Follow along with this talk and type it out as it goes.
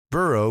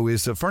Burrow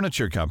is a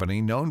furniture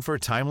company known for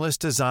timeless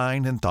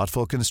design and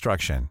thoughtful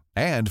construction,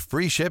 and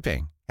free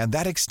shipping, and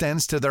that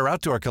extends to their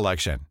outdoor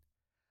collection.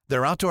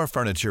 Their outdoor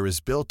furniture is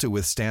built to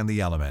withstand the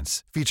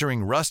elements,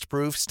 featuring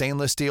rust-proof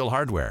stainless steel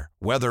hardware,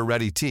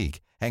 weather-ready teak,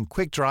 and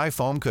quick-dry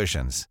foam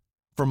cushions.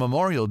 For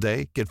Memorial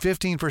Day, get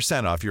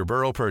 15% off your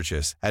Burrow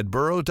purchase at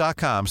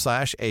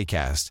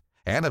burrow.com/ACAST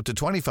and up to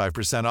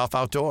 25% off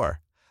outdoor.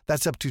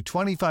 That's up to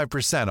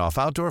 25% off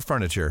outdoor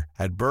furniture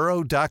at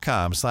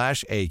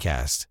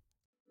burrow.com/ACAST.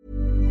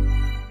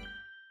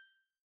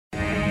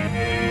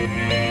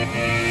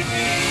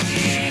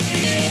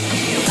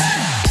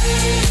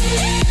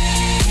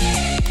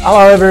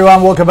 Hello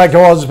everyone, welcome back to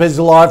AusBiz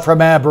Live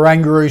from our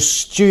Barangaroo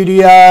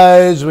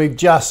studios. We've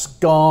just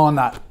gone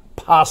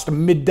past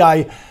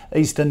midday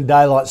Eastern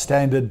Daylight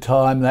Standard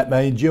Time. That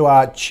means you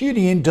are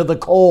tuning into the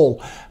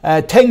call.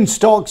 10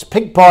 stocks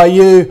picked by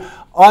you.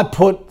 I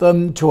put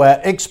them to our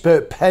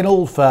expert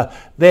panel for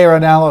their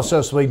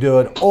analysis. We do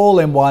it all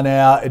in 1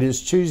 hour. It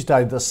is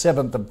Tuesday the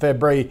 7th of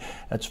February.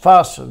 It's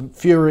fast and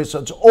furious.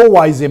 It's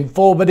always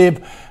informative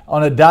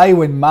on a day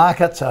when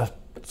markets are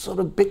sort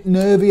of a bit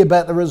nervy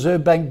about the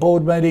Reserve Bank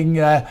board meeting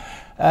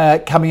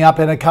coming up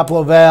in a couple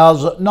of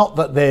hours. Not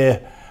that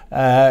there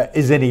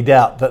is any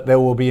doubt that there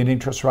will be an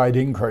interest rate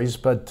increase,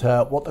 but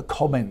what the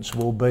comments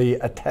will be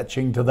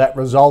attaching to that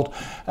result.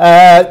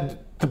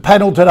 The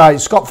panel today,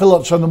 Scott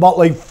Phillips from the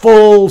Motley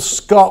Fool.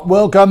 Scott,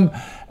 welcome.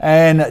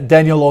 And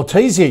Daniel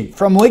Ortiz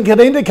from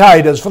Lincoln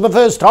Indicators for the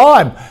first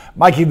time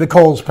making the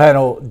calls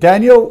panel.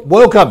 Daniel,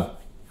 welcome.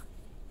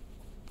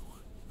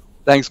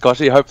 Thanks,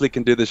 Scotty. Hopefully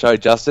can do the show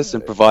justice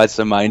and provide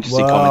some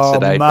interesting comments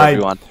today for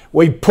everyone.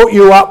 We put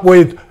you up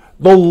with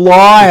the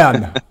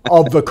lion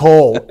of the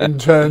call in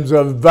terms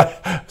of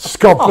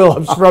Scott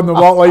Phillips from the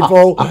Motley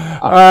Fool.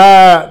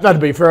 That'd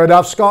be fair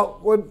enough,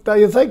 Scott. What do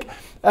you think?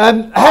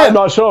 I'm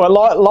not sure.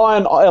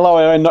 Lion,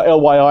 L-O-I-N, not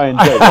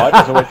L-Y-I-N-G,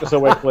 right? Just so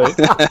we're clear.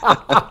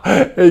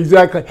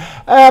 Exactly.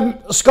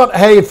 Scott,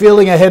 how are you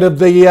feeling ahead of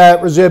the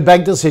Reserve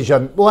Bank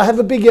decision? Will it have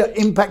a bigger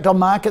impact on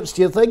markets,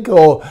 do you think,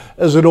 or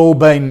has it all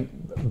been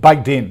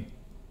baked in?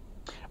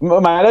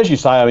 Man, as you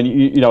say, I mean,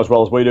 you know as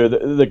well as we do,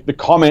 the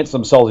comments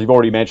themselves you've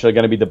already mentioned are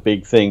going to be the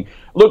big thing.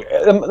 Look,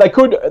 they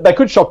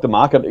could shock the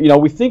market. You know,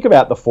 we think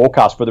about the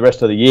forecast for the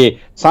rest of the year.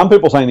 Some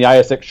people saying the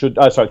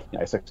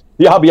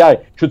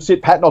RBA should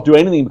sit pat, not do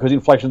anything because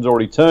inflation's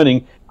already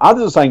turning.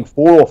 Others are saying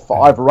 4 or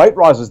 5 rate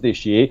rises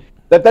this year.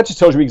 That just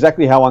tells you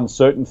exactly how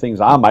uncertain things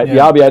are, mate. Yeah.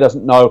 The RBA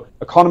doesn't know.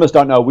 Economists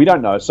don't know. We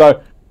don't know. So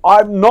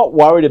I'm not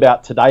worried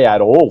about today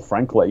at all,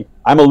 frankly.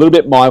 I'm a little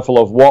bit mindful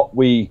of what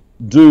we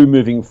do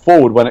moving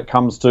forward when it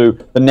comes to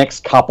the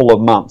next couple of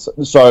months.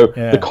 So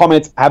the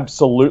comments,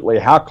 absolutely.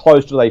 How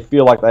close do they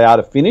feel like they are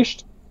to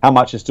finished? How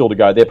much is still to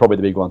go? They're probably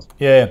the big ones.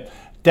 Yeah.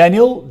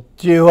 Daniel,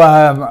 do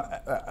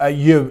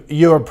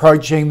you're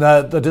approaching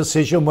the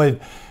decision with,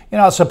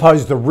 I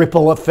suppose the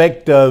ripple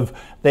effect of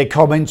their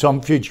comments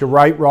on future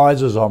rate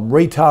rises on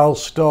retail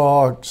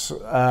stocks,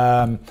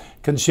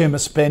 consumer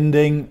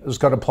spending has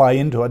got to play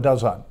into it,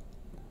 doesn't it?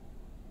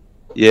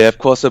 Yeah, of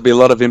course, there'll be a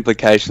lot of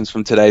implications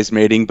from today's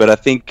meeting, but I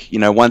think,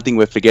 one thing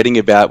we're forgetting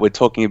about, we're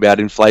talking about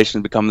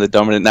inflation becoming the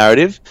dominant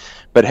narrative,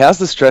 but how's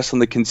the stress on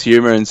the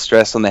consumer and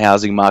stress on the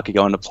housing market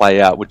going to play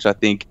out, which I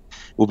think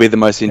will be the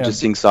most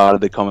interesting side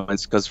of the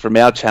comments, because from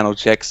our channel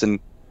checks and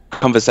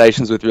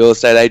conversations with real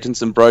estate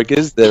agents and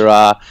brokers, there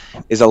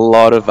is a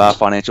lot of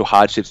financial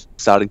hardships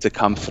starting to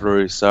come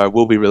through. So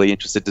we'll be really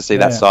interested to see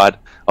that side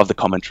of the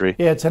commentary.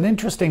 Yeah, it's an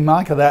interesting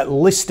marker that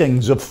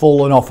listings have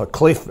fallen off a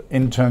cliff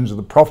in terms of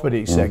the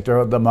property sector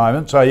at the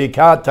moment. So you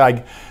can't take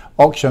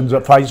auctions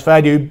at face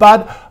value.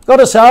 But I've got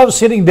to say, I was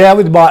sitting down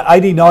with my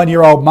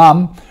 89-year-old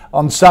mum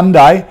on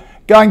Sunday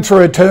going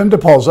through a term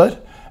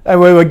deposit, and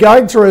we were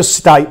going through a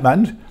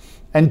statement,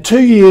 and 2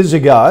 years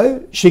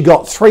ago she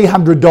got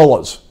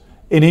 $300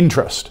 in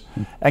interest,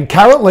 and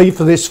currently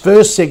for this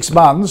first 6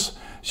 months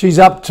she's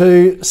up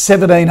to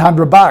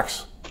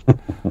 $1,700.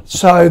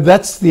 So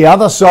that's the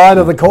other side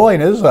of the coin,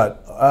 isn't it?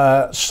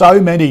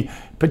 So many,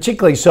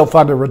 particularly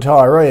self-funded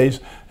retirees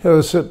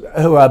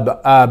who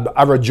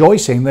are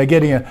rejoicing they're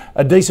getting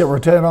a decent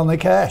return on their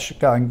cash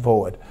going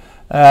forward.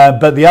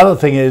 But the other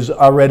thing is,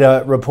 I read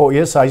a report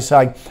yesterday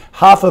saying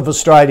half of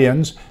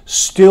Australians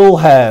still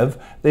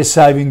have their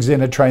savings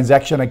in a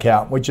transaction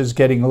account, which is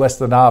getting less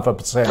than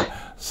 0.5%.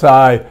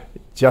 So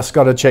just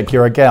got to check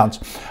your accounts.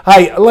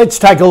 Hey, let's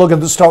take a look at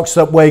the stocks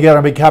that we're going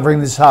to be covering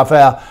this half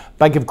hour.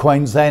 Bank of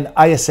Queensland,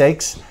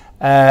 ASX,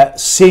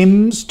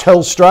 Sims,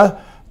 Telstra,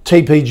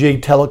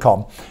 TPG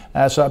Telecom.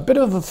 So a bit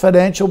of a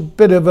financial,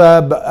 bit of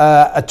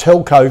a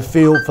telco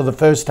feel for the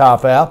first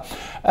half hour.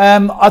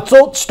 I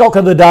thought stock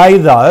of the day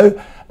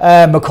though,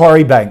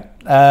 Macquarie Bank.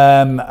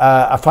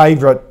 A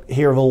favourite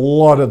here of a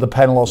lot of the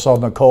panellists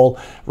on the call,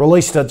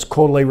 released its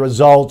quarterly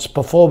results,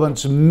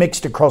 performance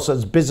mixed across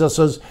its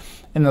businesses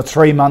in the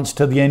 3 months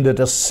to the end of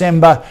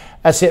December.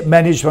 Asset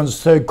Management's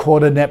third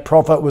quarter net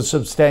profit was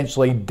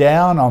substantially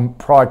down on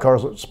prior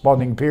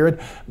corresponding period.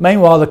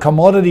 Meanwhile, the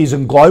Commodities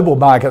and Global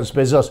Markets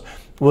business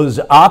was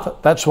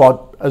up. That's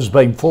what has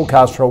been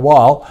forecast for a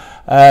while.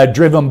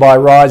 driven by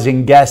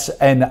rising gas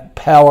and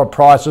power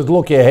prices.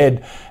 Look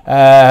ahead,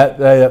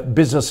 the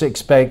business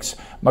expects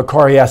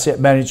Macquarie Asset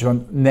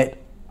Management net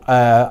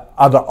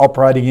other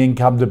operating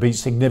income to be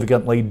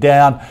significantly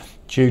down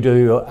due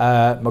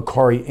to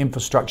Macquarie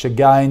infrastructure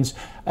gains.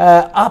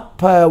 Up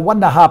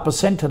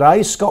 1.5%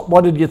 today. Scott,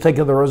 what did you think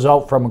of the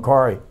result from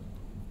Macquarie?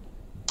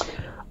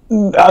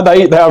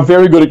 They are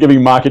very good at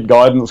giving market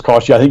guidance,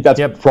 Koshy. I think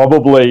that's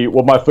probably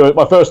what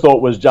my first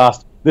thought was.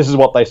 Just this is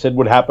what they said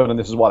would happen, and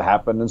this is what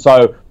happened, and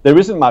so there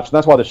isn't much, and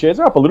that's why the shares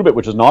are up a little bit,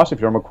 which is nice if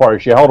you're a Macquarie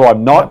shareholder.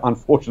 I'm not,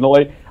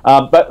 unfortunately,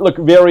 but look,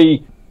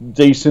 very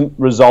decent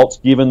results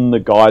given the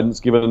guidance,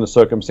 given the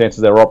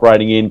circumstances they're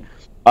operating in.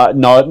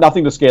 No,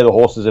 nothing to scare the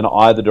horses in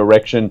either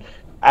direction.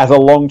 As a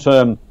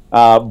long-term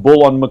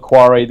bull on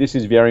Macquarie, this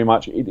is very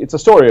much, it's a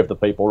story of the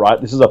people,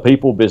 right? This is a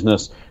people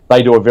business.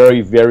 They do a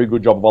very, very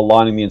good job of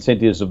aligning the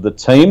incentives of the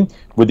team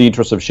with the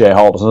interests of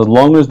shareholders. And as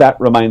long as that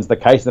remains the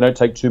case, they don't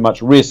take too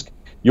much risk.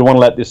 You want to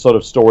let this sort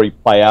of story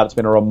play out. It's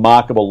been a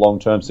remarkable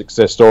long-term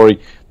success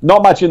story.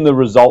 Not much in the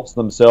results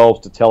themselves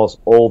to tell us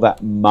all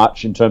that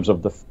much in terms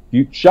of the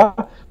future.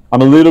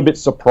 I'm a little bit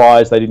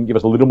surprised they didn't give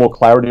us a little more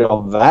clarity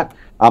on that.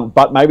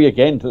 But maybe,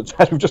 again,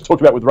 as we've just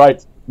talked about with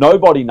rates,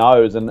 nobody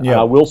knows. And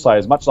I will say,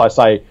 as much as I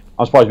say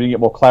I'm surprised we didn't get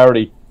more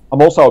clarity,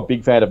 I'm also a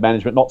big fan of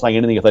management not saying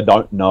anything if they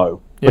don't know.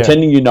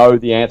 Pretending you know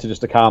the answer just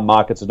to calm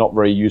markets is not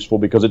very useful,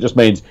 because it just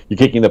means you're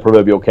kicking the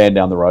proverbial can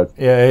down the road.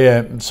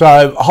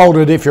 So hold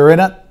it if you're in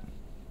it.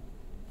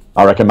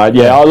 I reckon, mate.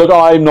 Yeah, look,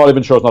 I'm not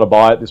even sure it's not a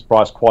buy at this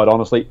price, quite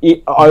honestly.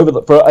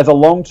 As a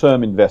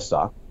long-term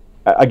investor,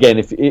 again,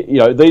 if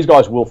these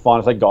guys will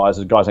find, I say guys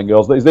and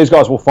girls, these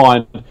guys will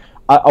find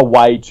a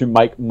way to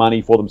make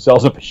money for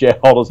themselves and for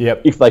shareholders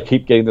if they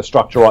keep getting the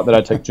structure right. They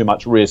don't take too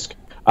much risk.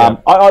 I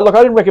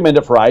didn't recommend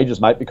it for ages,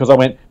 mate, because I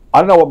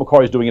don't know what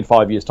Macquarie's doing in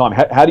 5 years' time.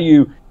 How do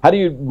you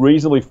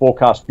reasonably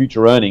forecast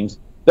future earnings?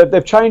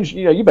 They've changed.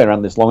 You've been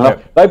around this long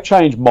enough. They've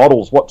changed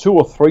models 2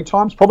 or 3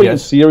 times, probably in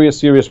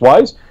serious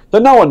ways. So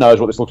no one knows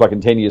what this looks like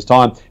in 10 years'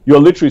 time. You're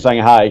literally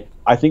saying, hey,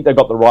 I think they've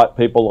got the right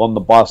people on the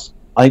bus.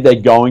 I think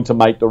they're going to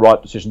make the right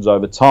decisions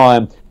over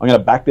time. I'm going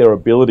to back their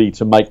ability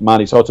to make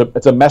money. So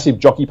it's a massive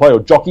jockey play,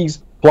 or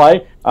jockeys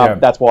play.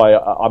 That's why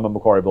I'm a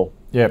Macquarie bull.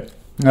 All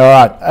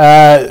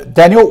right.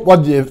 Daniel,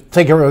 what do you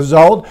think of the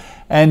result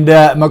and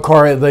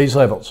Macquarie at these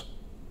levels?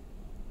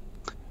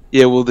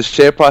 Yeah, well, the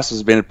share price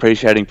has been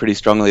appreciating pretty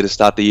strongly to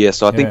start the year,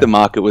 so I think the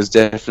market was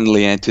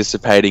definitely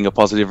anticipating a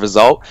positive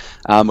result.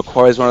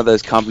 Macquarie is one of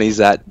those companies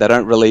that they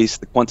don't release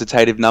the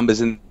quantitative numbers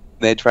in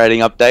their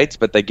trading updates,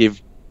 but they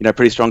give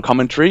pretty strong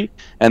commentary,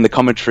 and the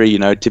commentary,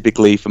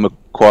 typically for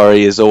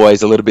Macquarie is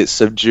always a little bit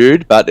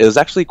subdued, but it was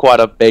actually quite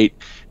upbeat,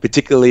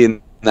 particularly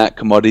in that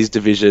commodities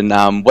division.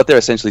 What they're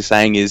essentially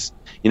saying is,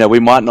 we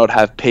might not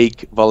have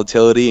peak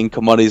volatility in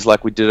commodities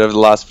like we did over the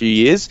last few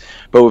years,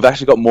 but we've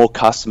actually got more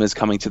customers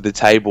coming to the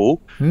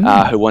table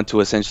who want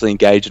to essentially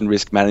engage in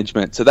risk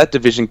management. So that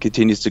division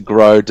continues to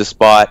grow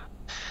despite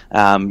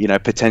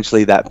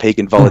potentially that peak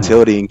in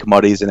volatility in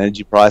commodities and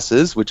energy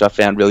prices, which I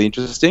found really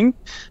interesting.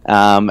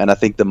 And I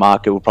think the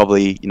market will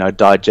probably,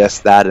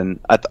 digest that. And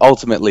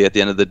ultimately, at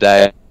the end of the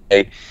day,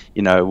 it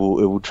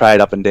will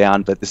trade up and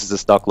down. But this is a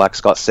stock, like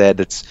Scott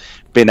said, it's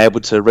been able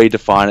to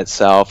redefine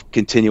itself,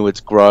 continue its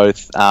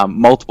growth,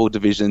 multiple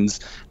divisions,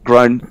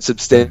 grown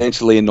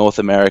substantially in North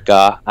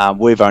America.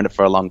 We've owned it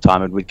for a long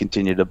time and we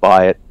continue to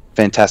buy it.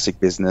 Fantastic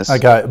business.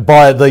 Okay,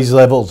 buy at these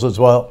levels as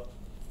well.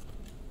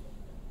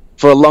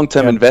 For a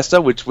long-term investor,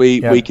 which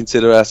we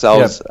consider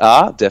ourselves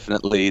are,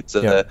 definitely. It's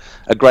a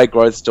great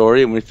growth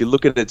story. And if you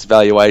look at its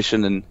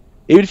valuation, and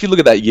even if you look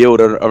at that yield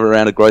of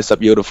around a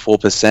gross-up yield of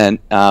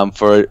 4%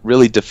 for a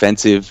really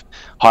defensive,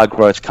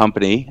 high-growth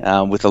company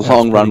with a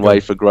long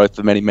runway for growth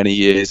for many, many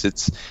years,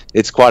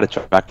 it's quite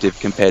attractive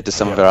compared to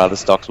some of our other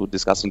stocks we're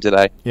discussing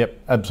today. Yep,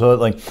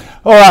 absolutely.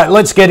 All right,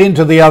 let's get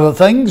into the other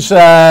things,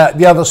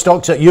 the other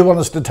stocks that you want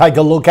us to take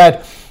a look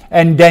at.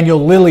 And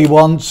Daniel Lilly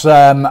wants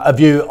a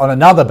view on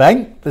another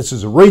bank. This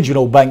is a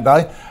regional bank,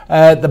 though,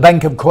 the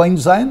Bank of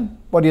Queensland.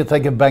 What do you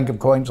think of Bank of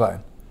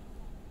Queensland?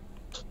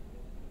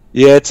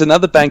 Yeah, it's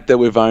another bank that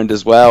we've owned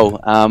as well.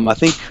 I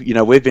think,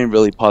 we've been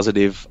really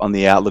positive on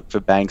the outlook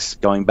for banks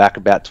going back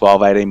about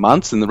 12, 18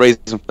 months. And the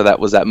reason for that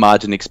was that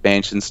margin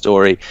expansion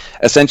story,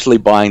 essentially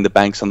buying the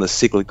banks on the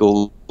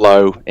cyclical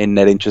low in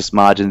net interest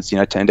margins,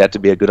 turned out to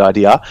be a good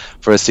idea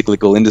for a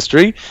cyclical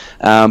industry.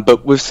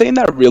 But we've seen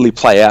that really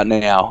play out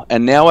now.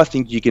 And now I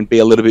think you can be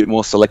a little bit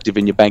more selective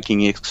in your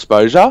banking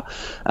exposure.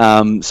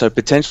 So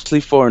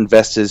potentially for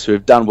investors who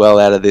have done well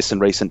out of this in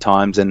recent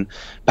times and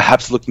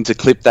perhaps looking to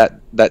clip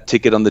that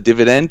ticket on the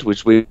dividend,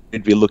 which we'd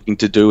be looking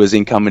to do as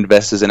income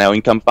investors in our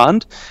income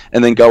fund,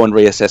 and then go and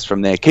reassess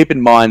from there. Keep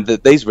in mind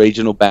that these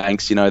regional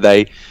banks,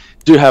 they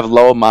do have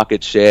lower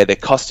market share. Their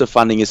cost of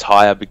funding is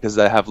higher because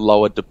they have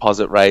lower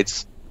deposit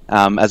rates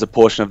as a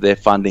portion of their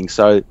funding.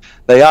 So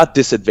they are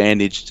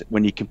disadvantaged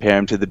when you compare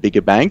them to the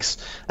bigger banks.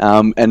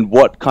 And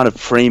what kind of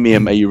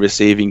premium are you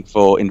receiving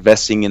for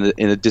investing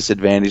in a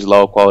disadvantaged,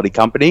 lower quality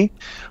company?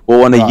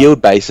 Well, on a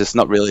yield basis,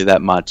 not really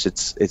that much.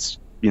 It's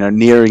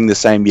nearing the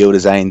same yield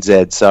as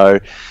ANZ. So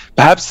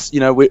perhaps,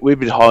 we've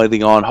been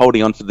holding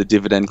on for the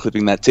dividend,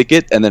 clipping that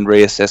ticket, and then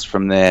reassess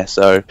from there.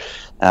 So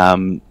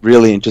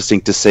really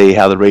interesting to see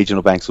how the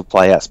regional banks will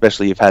play out,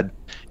 especially you've had,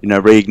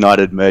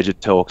 reignited merger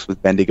talks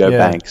with Bendigo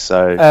Bank.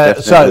 So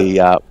definitely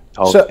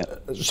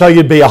so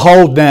you'd be a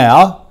hold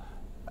now,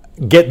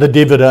 get the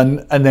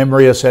dividend, and then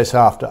reassess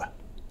after.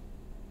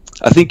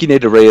 I think you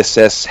need to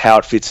reassess how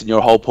it fits in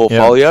your whole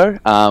portfolio.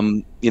 Yeah.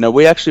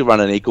 We actually run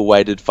an equal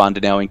weighted fund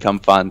in our income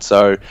fund.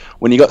 So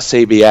when you got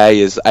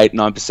CBA as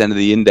 8-9% of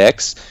the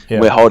index,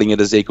 we're holding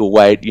it as equal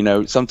weight.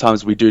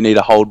 Sometimes we do need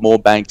to hold more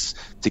banks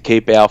to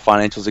keep our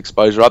financials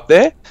exposure up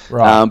there.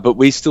 Right. But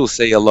we still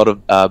see a lot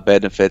of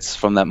benefits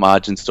from that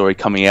margin story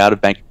coming out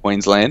of Bank of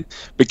Queensland.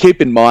 But keep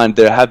in mind,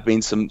 there have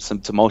been some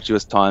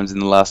tumultuous times in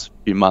the last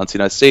few months.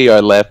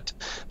 CEO left.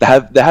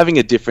 They're having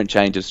a different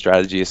change of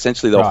strategy.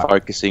 Essentially, they're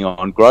focusing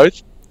on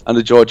growth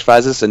under George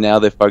Fazis, and now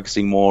they're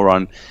focusing more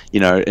on,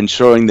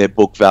 ensuring their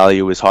book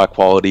value is high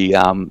quality,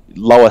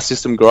 lower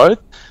system growth,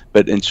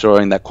 but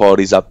ensuring that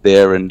quality's up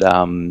there and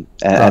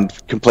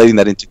completing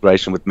that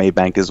integration with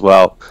MeBank as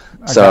well.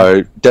 Okay.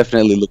 So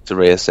definitely look to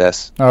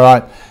reassess. All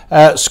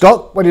right.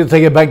 Scott, what do you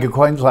think of Bank of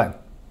Queensland?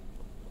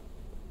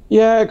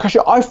 Yeah,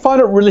 Krisha, I find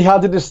it really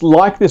hard to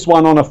dislike this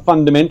one on a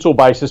fundamental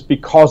basis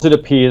because it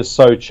appears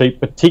so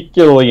cheap,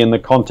 particularly in the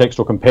context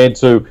or compared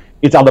to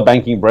its other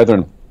banking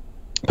brethren.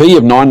 P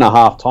of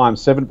 9.5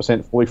 times,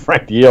 7% fully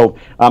franked yield.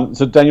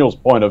 So Daniel's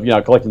point of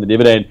collecting the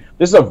dividend,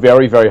 this is a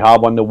very, very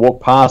hard one to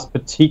walk past,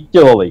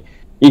 particularly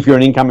if you're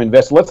an income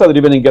investor. Let's say the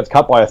dividend gets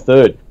cut by a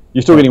third.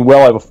 You're still getting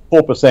well over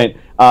 4%.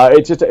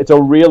 It's a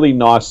really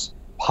nice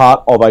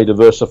part of a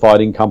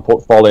diversified income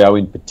portfolio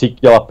in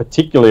particular,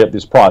 particularly at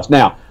this price.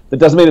 Now, that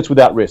doesn't mean it's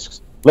without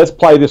risks. Let's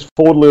play this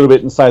forward a little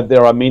bit and say that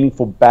there are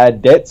meaningful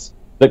bad debts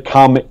that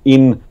come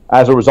in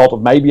as a result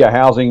of maybe a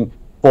housing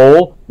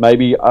fall,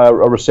 maybe a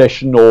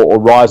recession or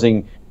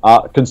rising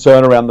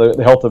concern around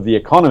the health of the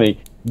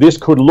economy. This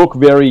could look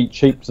very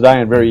cheap today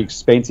and very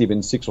expensive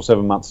in 6 or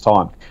 7 months'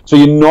 time. So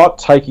you're not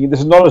taking, this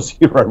is not a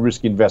zero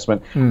risk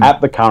investment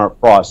at the current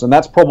price. And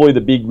that's probably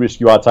the big risk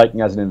you are taking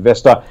as an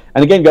investor.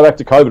 And again, go back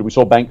to COVID, we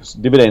saw banks'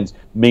 dividends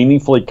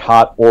meaningfully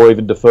cut or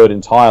even deferred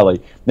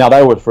entirely. Now,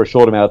 they were for a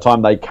short amount of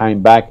time, they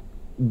came back.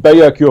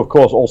 BOQ, of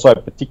course, also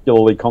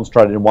particularly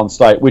concentrated in one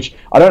state, which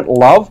I don't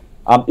love.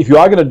 If you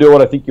are going to do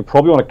it, I think you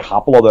probably want a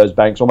couple of those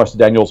banks, almost to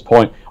Daniel's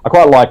point. I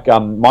quite like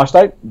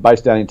MyState,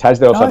 based down in Tassie.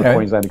 They also have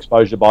Queensland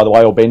exposure, by the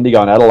way, or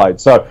Bendigo in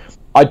Adelaide. So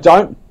I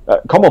don't...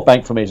 Commonwealth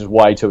Bank for me is just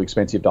way too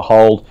expensive to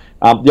hold.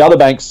 The other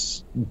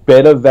banks,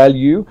 better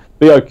value.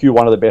 BOQ,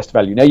 one of the best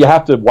value. Now, you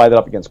have to weigh that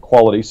up against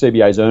quality.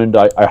 CBA's earned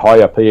a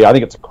higher PE. I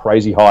think it's a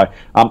crazy high.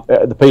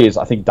 The PE is,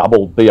 I think,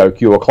 double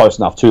BOQ or close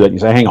enough to that. You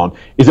say, hang on,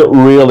 is it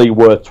really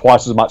worth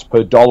twice as much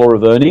per dollar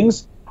of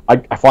earnings?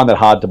 I find that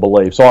hard to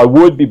believe. So I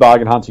would be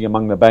bargain hunting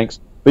among the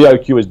banks.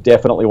 BOQ is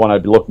definitely one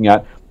I'd be looking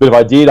at. But if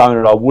I did own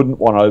it, I wouldn't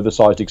want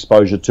oversized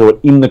exposure to it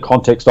in the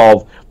context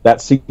of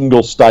that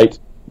single state,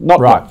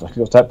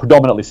 that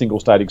predominantly single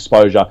state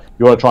exposure.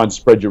 You want to try and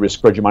spread your risk,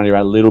 spread your money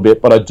around a little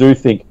bit. But I do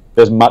think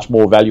there's much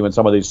more value in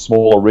some of these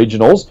smaller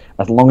regionals,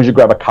 as long as you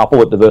grab a couple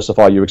that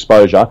diversify your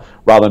exposure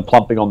rather than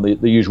plumping on the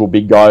usual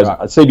big guys. Right.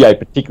 CBA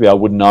particularly I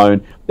wouldn't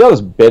own. The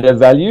other's better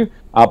value.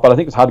 But I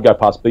think it's hard to go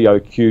past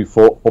BOQ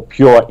for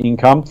pure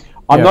income.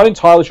 I'm not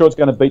entirely sure it's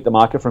going to beat the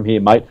market from here,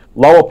 mate.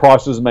 Lower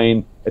prices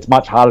mean it's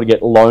much harder to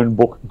get loan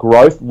book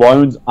growth.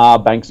 Loans are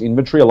banks'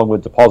 inventory along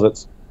with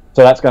deposits,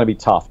 so that's going to be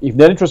tough. If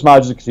net interest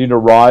margins continue to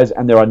rise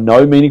and there are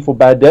no meaningful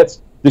bad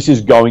debts, this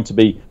is going to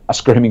be a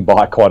screaming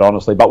buy, quite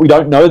honestly. But we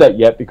don't know that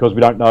yet because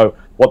we don't know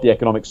what the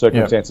economic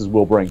circumstances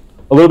will bring.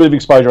 A little bit of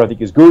exposure, I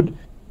think, is good.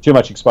 Too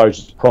much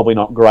exposure is probably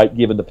not great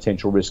given the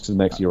potential risks in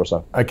the next year or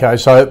so. Okay,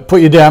 so put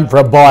you down for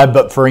a buy,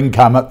 but for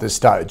income at this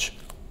stage.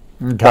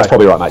 Okay. That's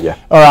probably right, mate, yeah.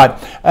 All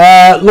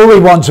right. Louis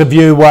wants a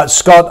view,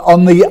 Scott,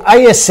 on the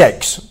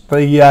ASX,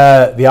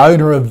 the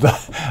owner of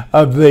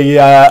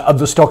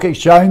the stock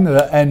exchange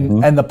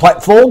and the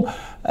platform.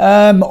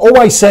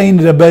 Always seen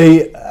to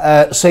be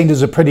seen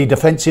as a pretty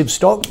defensive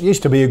stock.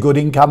 Used to be a good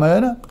income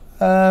earner.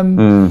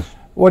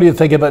 What do you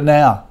think of it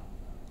now?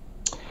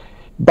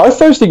 Both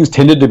those things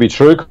tended to be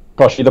true,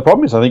 Koshy. The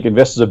problem is I think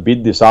investors have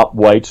bid this up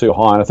way too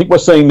high. And I think we're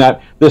seeing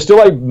that there's still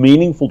a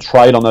meaningful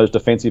trade on those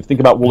defensive. Think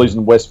about Woolies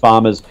and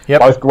Wesfarmers.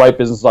 Both great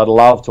businesses I'd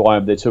love to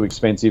own. They're too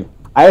expensive.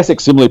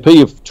 ASX similarly,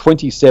 P of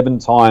 27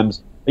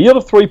 times. A yield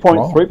of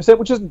 3.3%,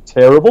 which isn't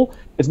terrible.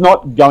 It's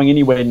not going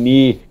anywhere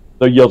near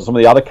the yield of some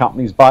of the other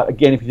companies. But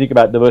again, if you think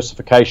about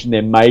diversification,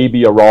 there may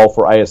be a role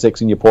for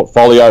ASX in your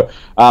portfolio.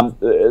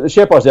 The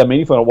share price is down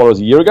meaningfully on what it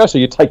was a year ago, so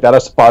you take that, I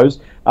suppose.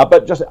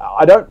 But just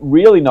I don't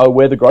really know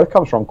where the growth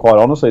comes from, quite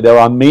honestly. There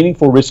are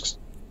meaningful risks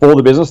for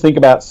the business. Think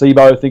about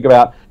SIBO, think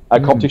about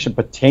competition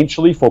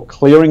potentially for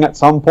clearing at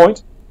some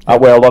point,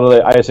 where a lot of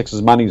the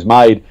ASX's money is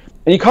made.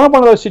 And you're kind of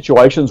one of those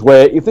situations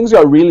where if things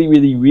go really,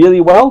 really,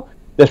 really well,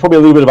 there's probably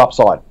a little bit of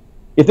upside.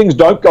 If things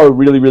don't go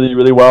really, really,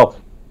 really well,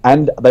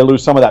 and they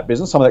lose some of that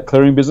business, some of that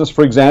clearing business,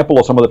 for example,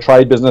 or some of the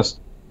trade business,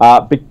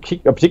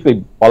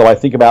 Particularly, by the way,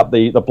 think about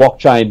the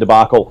blockchain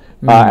debacle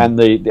and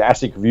the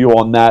ASIC view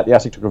on that. The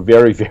ASIC took a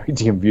very, very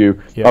dim view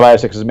of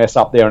ASIC's mess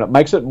up there, and it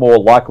makes it more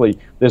likely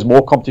there's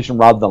more competition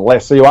rather than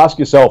less. So you ask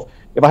yourself,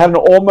 if I had an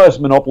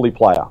almost monopoly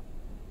player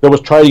that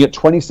was trading at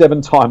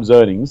 27 times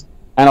earnings,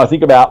 and I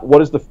think about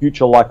what is the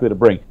future likely to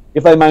bring.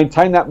 If they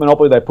maintain that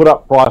monopoly, they put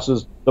up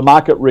prices, the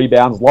market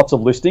rebounds, lots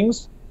of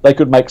listings, they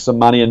could make some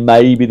money and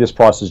maybe this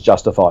price is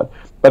justified.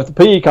 But if the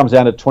PE comes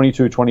down to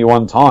 22,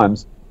 21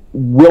 times,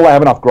 will they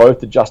have enough growth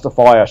to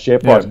justify a share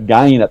price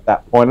gain at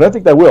that point? I don't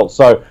think they will.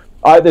 So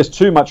there's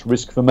too much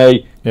risk for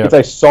me. It's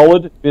a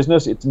solid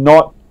business. It's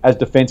not as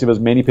defensive as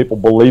many people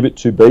believe it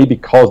to be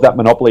because that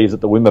monopoly is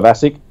at the whim of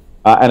ASIC,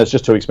 and it's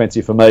just too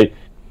expensive for me.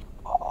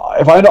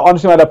 If I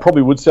honestly, I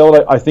probably would sell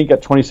it. I think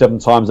at 27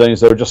 times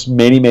earnings, there are just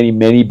many, many,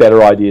 many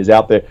better ideas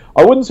out there.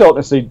 I wouldn't sell it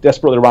necessarily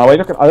desperately to run away. I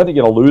don't think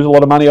you're going to lose a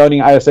lot of money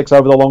owning ASX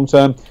over the long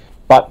term,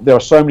 but there are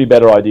so many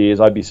better ideas.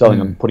 I'd be selling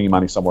and putting your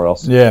money somewhere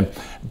else. Yeah.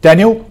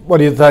 Daniel, what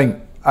do you think?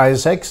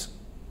 ASX?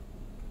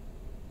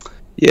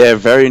 Yeah,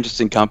 very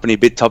interesting company. A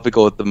bit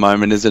topical at the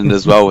moment, isn't it,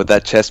 as well, with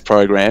that chess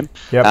program.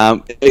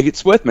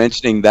 It's worth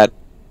mentioning that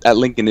at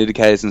Lincoln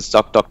Indicators and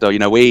Stock Doctor,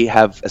 we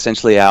have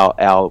essentially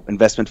our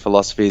investment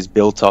philosophy is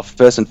built off,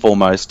 first and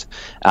foremost,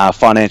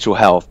 financial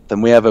health.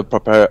 And we have a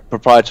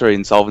proprietary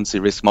insolvency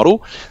risk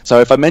model.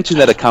 So if I mention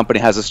that a company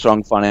has a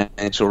strong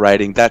financial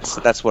rating,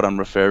 that's what I'm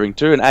referring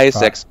to. And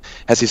ASX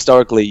has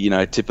historically,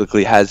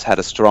 typically has had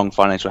a strong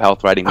financial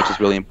health rating, which is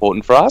really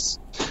important for us.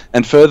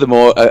 And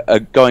furthermore,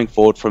 going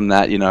forward from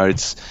that,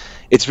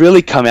 it's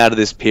really come out of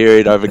this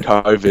period over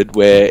COVID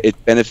where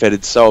it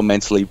benefited so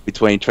immensely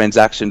between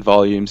transaction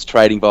volumes,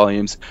 trading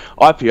volumes.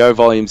 IPO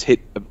volumes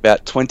hit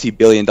about $20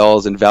 billion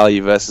in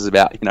value versus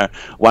about,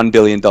 $1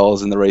 billion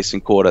in the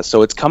recent quarter.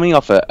 So it's coming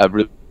off a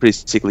pretty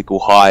cyclical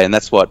high, and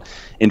that's what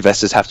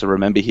investors have to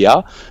remember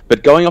here.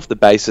 But going off the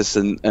basis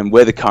and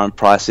where the current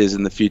price is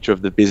and the future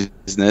of the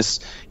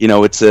business,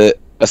 it's a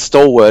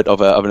stalwart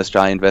of an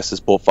Australian investor's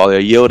portfolio,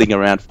 yielding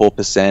around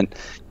 4%.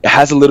 It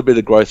has a little bit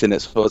of growth in it,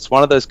 so it's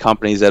one of those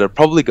companies that are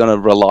probably going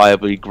to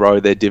reliably grow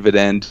their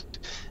dividend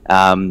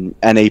and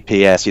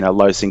EPS,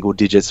 low single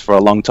digits for a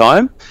long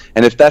time.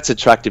 And if that's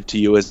attractive to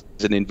you as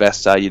an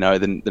investor,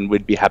 then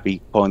we'd be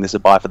happy calling this a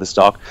buy for the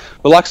stock.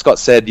 But like Scott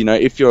said,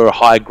 if you're a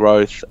high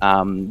growth,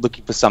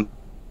 looking for something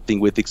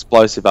with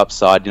explosive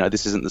upside,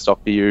 this isn't the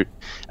stock for you.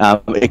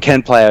 It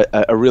can play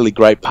a really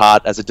great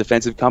part as a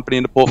defensive company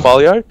in the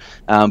portfolio,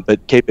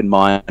 but keep in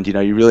mind,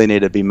 you really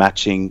need to be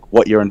matching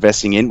what you're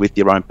investing in with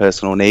your own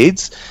personal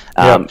needs.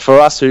 For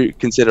us who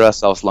consider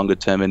ourselves longer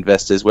term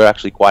investors, we're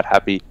actually quite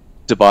happy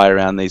to buy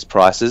around these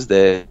prices.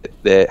 They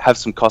have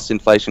some cost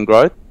inflation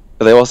growth,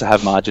 but they also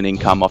have margin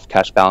income off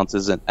cash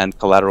balances and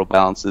collateral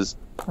balances,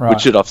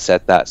 which should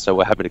offset that. So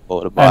we're happy to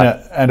call it a buy.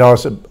 And I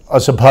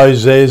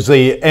suppose there's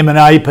the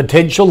M&A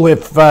potential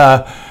if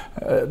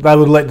they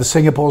would let the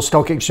Singapore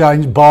Stock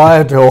Exchange buy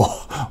it,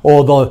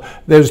 or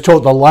there was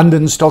talk the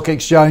London Stock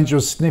Exchange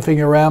was sniffing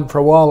around for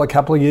a while a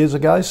couple of years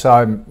ago.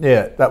 So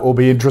that will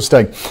be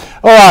interesting.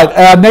 All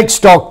right, our next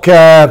stock,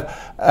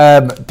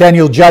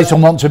 Daniel,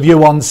 Jason wants a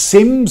view on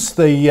Sims,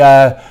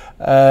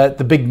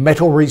 the big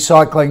metal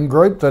recycling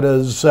group that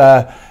is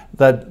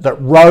that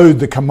rode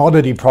the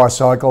commodity price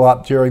cycle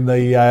up during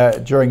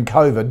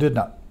COVID, didn't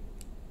it?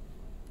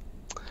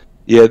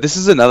 Yeah, this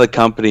is another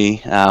company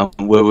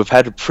where we've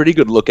had a pretty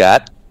good look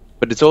at,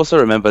 but it's also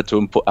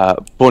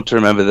important to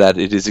remember that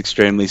it is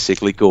extremely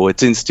cyclical.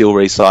 It's in steel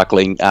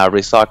recycling,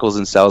 recycles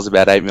and sells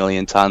about 8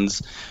 million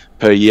tonnes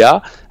per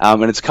year,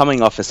 and it's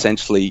coming off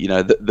essentially,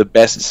 the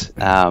best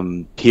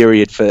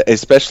period for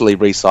especially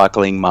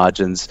recycling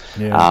margins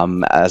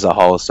as a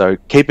whole. So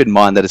keep in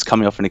mind that it's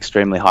coming off an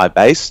extremely high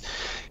base.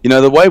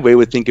 The way we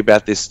would think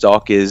about this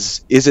stock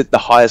is it the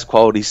highest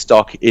quality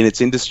stock in its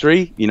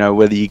industry?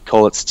 Whether you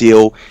call it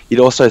steel,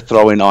 you'd also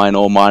throw in iron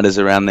ore miners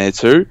around there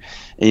too.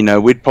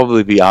 We'd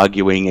probably be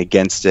arguing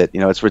against it.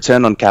 Its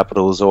return on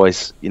capital is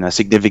always,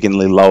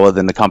 significantly lower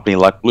than a company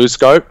like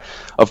BlueScope.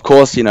 Of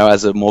course,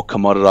 as a more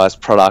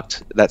commoditized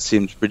product that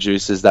Sims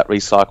produces, that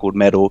recycled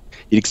metal,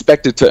 you'd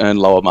expect it to earn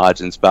lower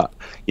margins. But,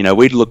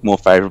 we'd look more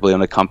favorably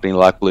on a company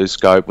like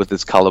BlueScope with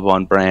its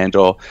Colorbond brand,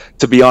 or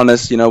to be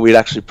honest, we'd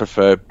actually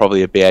prefer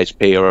probably a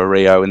BHP or a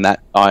Rio in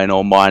that iron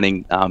ore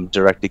mining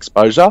direct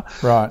exposure.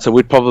 Right. So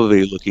we'd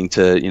probably be looking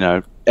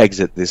to,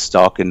 exit this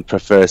stock and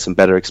prefer some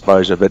better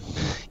exposure. But,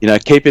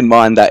 keep in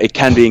mind that it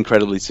can be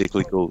incredibly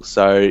cyclical.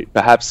 So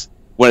perhaps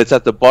when it's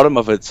at the bottom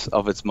of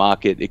its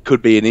market, it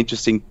could be an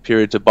interesting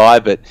period to buy.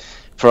 But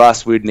for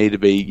us, we'd need to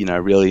be,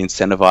 really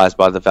incentivized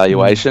by the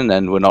valuation,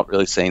 and we're not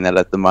really seeing that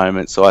at the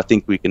moment. So I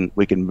think we can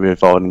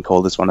move on and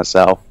call this one a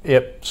sell.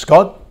 Yep.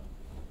 Scott?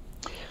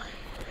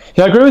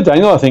 Yeah, I agree with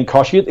Daniel. I think,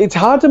 Koshi, it's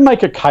hard to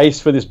make a case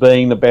for this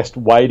being the best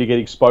way to get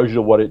exposure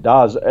to what it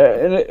does.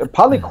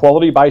 Partly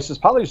quality basis,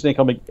 partly just an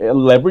economic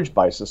leverage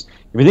basis.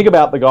 If you think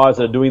about the guys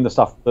that are doing the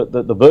stuff,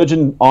 the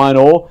virgin iron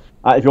ore,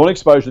 if you want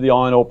exposure to the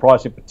iron ore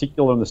price in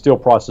particular, and the steel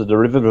price is a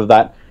derivative of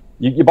that,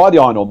 you buy the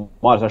iron ore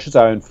miners. I should say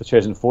I own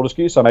shares in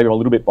Fortescue, so maybe I'm a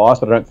little bit biased,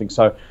 but I don't think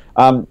so.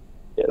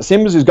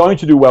 Sims is going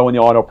to do well when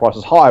the iron ore price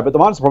is high, but the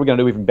miners are probably going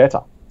to do even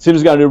better. Sims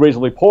is going to do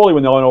reasonably poorly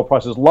when the iron ore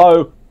price is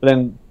low, but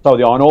then so are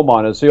the iron ore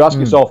miners. So you ask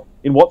yourself,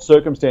 in what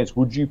circumstance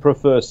would you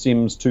prefer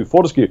Sims to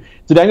Fortescue?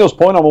 To Daniel's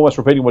point, I'm almost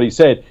repeating what he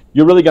said.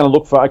 You're really going to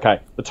look for, okay,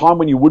 the time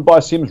when you would buy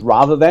Sims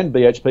rather than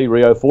BHP,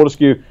 Rio,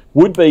 Fortescue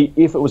would be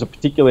if it was a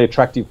particularly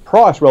attractive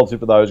price relative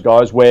to those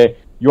guys where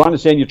you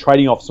understand you're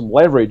trading off some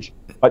leverage,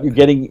 but you're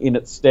getting in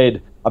its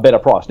stead a better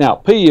price. Now,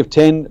 PE of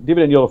 10,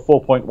 dividend yield of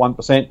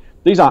 4.1%.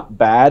 These aren't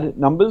bad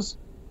numbers,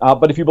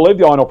 but if you believe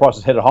the iron ore price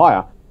is headed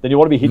higher, then you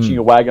want to be hitching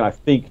your wagon, I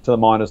think, to the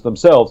miners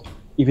themselves.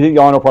 If you think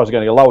the iron ore price is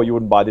going to go lower, you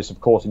wouldn't buy this, of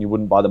course, and you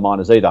wouldn't buy the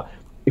miners either.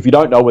 If you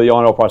don't know where the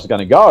iron ore price is going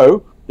to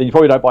go, then you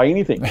probably don't buy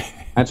anything.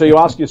 And so you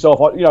ask yourself,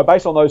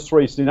 based on those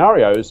three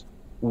scenarios,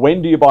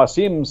 when do you buy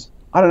Sims?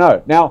 I don't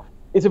know. Now,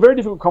 it's a very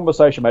difficult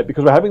conversation, mate,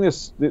 because we're having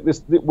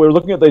we're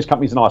looking at these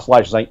companies in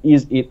isolation, saying,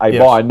 is it a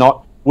buy,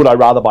 not would I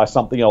rather buy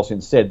something else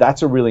instead?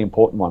 That's a really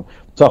important one.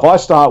 So if I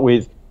start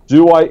with,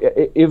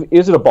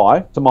 is it a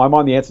buy? To my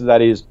mind, the answer to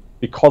that is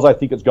because I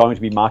think it's going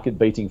to be market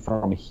beating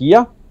from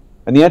here.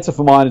 And the answer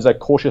for mine is a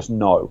cautious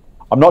no.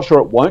 I'm not sure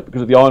it won't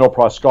because if the iron ore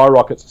price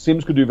skyrockets,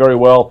 Sims could do very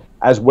well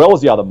as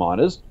the other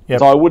miners.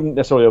 So I wouldn't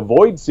necessarily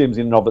avoid Sims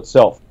in and of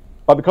itself.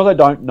 But because I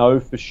don't know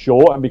for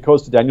sure, and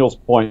because to Daniel's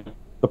point,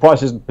 the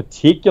price isn't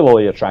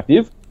particularly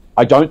attractive,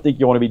 I don't think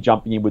you want to be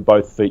jumping in with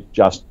both feet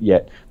just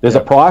yet. There's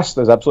a price,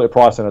 there's absolutely a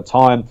price and a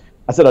time.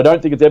 I said I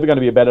don't think it's ever going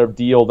to be a better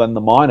deal than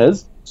the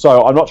miners.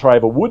 So I'm not sure I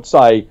ever would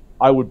say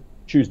I would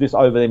choose this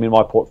over them in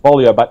my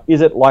portfolio, but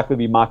is it likely to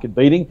be market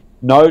beating?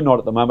 No, not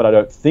at the moment, I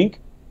don't think.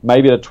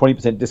 Maybe at a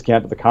 20%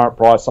 discount to the current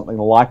price, something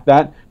like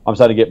that. I'm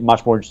starting to get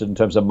much more interested in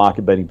terms of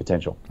market beating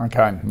potential. Okay,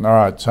 all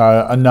right.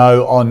 So a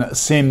no on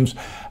Sims.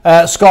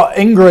 Scott,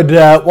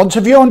 Ingrid wants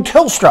a view on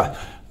Telstra,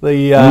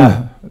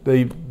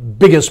 the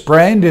biggest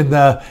brand in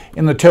the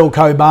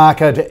telco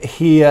market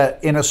here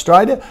in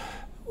Australia.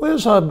 I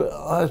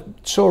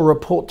saw a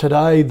report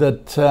today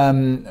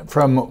that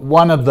from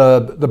one of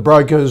the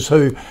brokers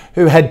who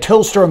had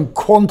Telstra and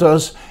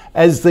Qantas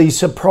as the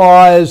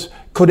surprise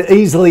could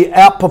easily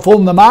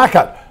outperform the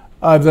market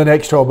over the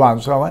next 12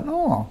 months. So I went,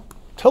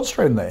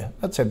 Telstra in there.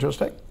 That's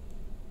interesting.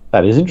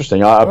 That is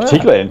interesting,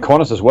 particularly in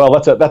Qantas as well.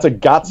 That's a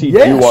gutsy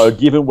duo,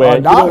 given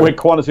where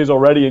Qantas is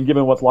already and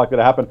given what's likely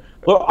to happen.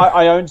 Look,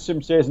 I own some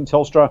shares in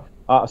Telstra.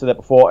 I said that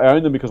before. I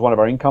own them because one of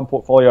our income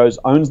portfolios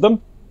owns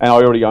them, and I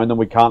already own them.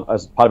 We can't,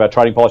 as part of our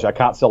trading policy, I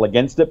can't sell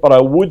against it, but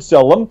I would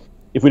sell them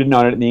if we didn't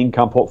own it in the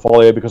income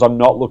portfolio because I'm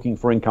not looking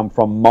for income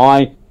from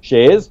my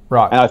shares,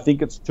 and I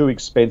think it's too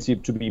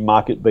expensive to be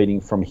market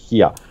beating from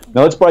here.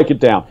 Now let's break it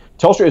down.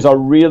 Telstra is a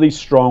really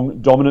strong,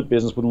 dominant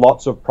business with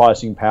lots of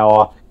pricing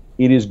power.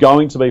 It is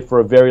going to be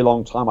for a very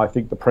long time, I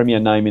think, the premier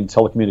name in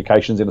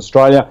telecommunications in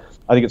Australia.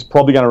 I think it's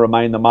probably going to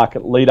remain the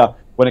market leader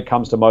when it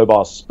comes to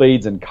mobile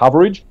speeds and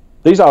coverage.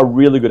 These are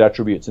really good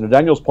attributes. And to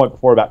Daniel's point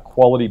before about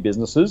quality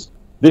businesses,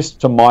 this,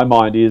 to my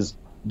mind, is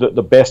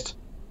the best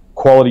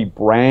quality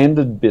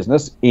branded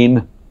business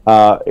in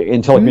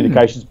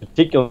telecommunications,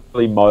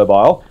 particularly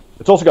mobile.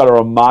 It's also got a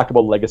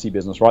remarkable legacy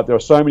business, right? There are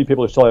so many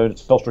people who still own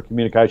Telstra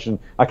Connection,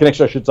 I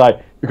should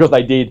say, because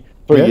they did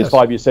 3 years,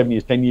 5 years, 7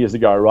 years, 10 years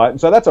ago, right?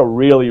 And so that's a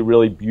really,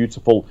 really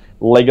beautiful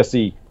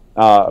legacy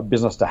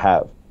business to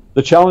have.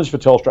 The challenge for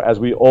Telstra, as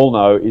we all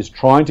know, is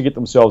trying to get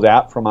themselves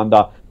out from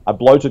under a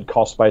bloated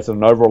cost base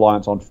and an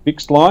over-reliance on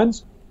fixed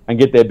lines and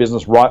get their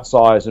business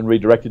right-sized and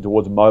redirected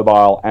towards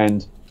mobile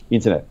and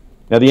internet.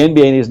 Now, the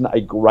NBN isn't a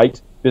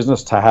great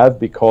business to have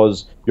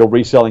because you're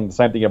reselling the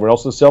same thing everyone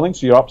else is selling,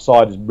 so your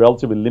upside is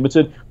relatively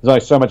limited. There's only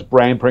so much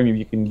brand premium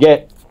you can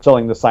get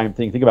selling the same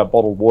thing. Think about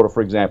bottled water,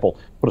 for example.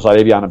 Put aside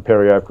Evian and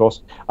Perrier, of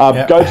course.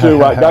 Go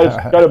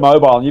to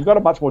mobile, and you've got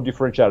a much more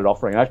differentiated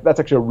offering. That's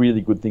actually a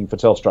really good thing for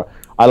Telstra.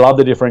 I love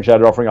the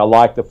differentiated offering. I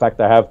like the fact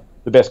they have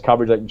the best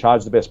coverage, they can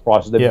charge the best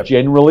prices. They've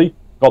generally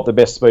got the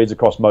best speeds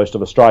across most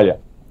of Australia.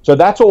 So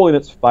that's all in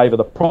its favour.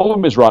 The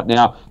problem is right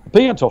now, the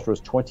PE on Telstra is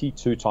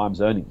 22 times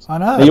earnings. I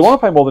know. Now, you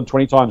want to pay more than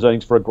 20 times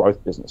earnings for a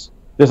growth business.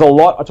 There's a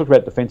lot. I talked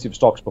about defensive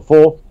stocks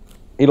before.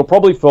 It'll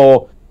probably,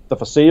 for the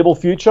foreseeable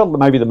future,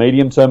 maybe the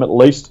medium term at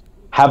least,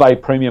 have a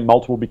premium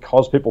multiple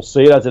because people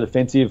see it as a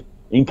defensive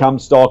income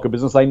stock, a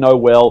business they know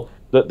well,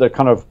 the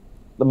kind of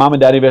the mum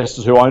and dad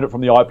investors who owned it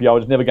from the IPO are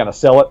just never going to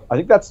sell it. I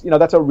think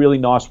that's a really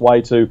nice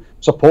way to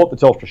support the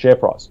Telstra share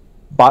price.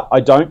 But I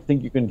don't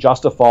think you can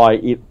justify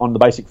it on the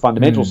basic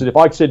fundamentals. So if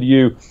I said to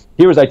you,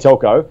 here is a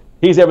telco,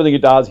 here's everything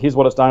it does, here's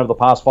what it's done over the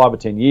past 5 or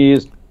 10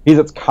 years, here's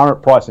its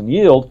current price and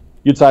yield,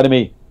 you'd say to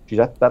me, geez,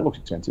 that looks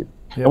expensive.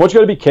 And what you've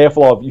got to be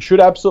careful of, you should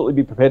absolutely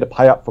be prepared to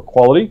pay up for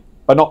quality,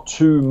 but not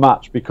too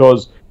much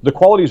because the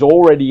quality is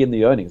already in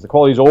the earnings. The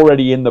quality is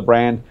already in the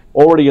brand,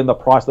 already in the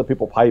price that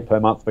people pay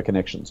per month for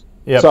connections.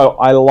 So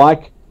I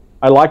like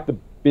the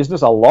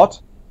business a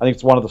lot. I think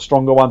it's one of the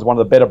stronger ones, one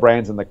of the better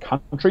brands in the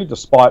country,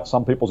 despite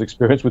some people's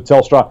experience with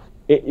Telstra.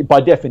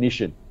 By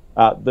definition,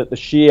 the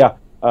sheer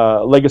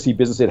legacy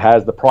business it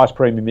has, the price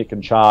premium it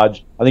can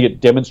charge, I think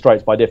it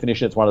demonstrates by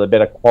definition it's one of the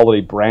better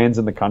quality brands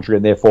in the country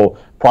and therefore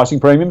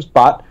pricing premiums,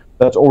 but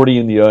that's already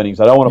in the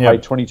earnings. I don't want to pay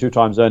 22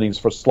 times earnings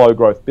for a slow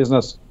growth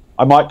business.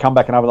 I might come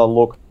back and have another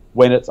look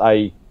when it's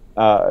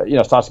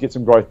starts to get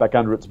some growth back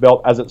under its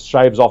belt as it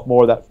shaves off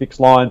more of that fixed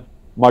line,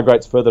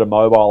 migrates further to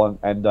mobile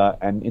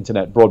and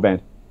internet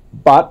broadband.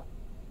 But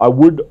I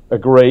would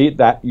agree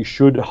that you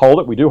should hold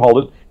it. We do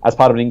hold it as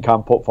part of an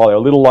income portfolio, a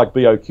little like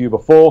BOQ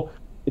before.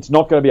 It's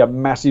not going to be a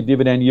massive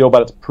dividend yield,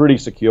 but it's pretty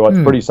secure.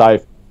 It's pretty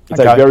safe. It's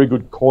a very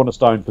good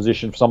cornerstone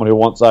position for someone who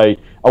wants a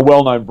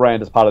well-known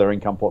brand as part of their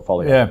income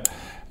portfolio. Yeah.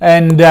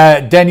 And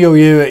Daniel,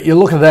 you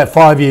look at that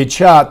 5-year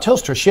chart,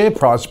 Telstra share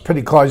price is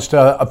pretty close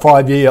to a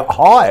 5-year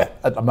high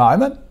at the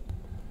moment.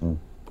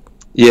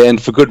 Yeah,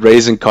 and for good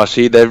reason,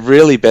 Koshi. They've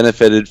really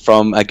benefited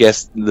from, I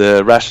guess,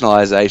 the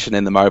rationalisation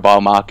in the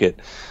mobile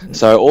market.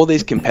 So all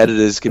these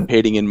competitors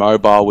competing in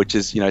mobile, which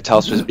is,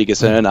 Telstra's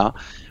biggest earner,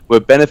 were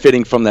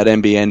benefiting from that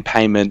NBN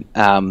payment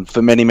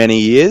for many, many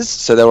years.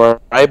 So they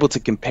were able to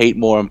compete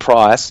more on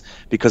price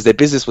because their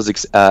business was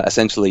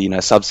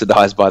essentially,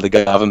 subsidised by the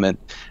government.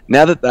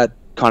 Now that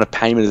kind of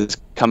payment is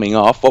coming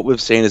off, what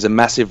we've seen is a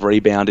massive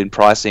rebound in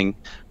pricing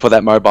for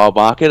that mobile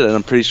market, and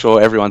I'm pretty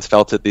sure everyone's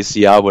felt it this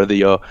year, whether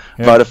you're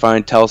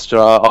Vodafone,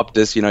 Telstra,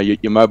 Optus,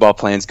 your mobile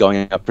plan's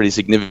going up pretty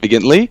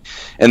significantly,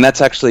 and that's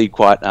actually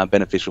quite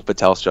beneficial for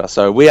Telstra.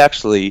 So we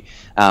actually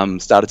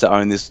started to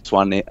own this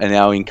one in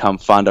our income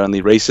fund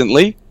only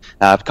recently,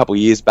 a couple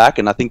of years back,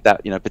 and I think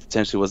that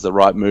potentially was the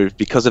right move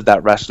because of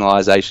that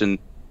rationalisation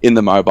in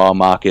the mobile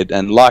market.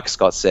 And like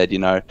Scott said,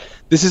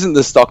 this isn't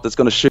the stock that's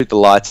going to shoot the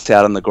lights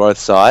out on the growth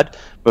side,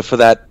 but for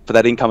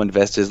that income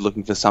investors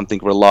looking for something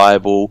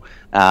reliable,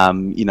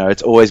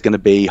 it's always going to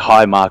be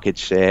high market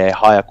share,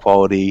 higher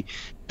quality,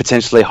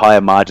 potentially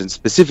higher margins,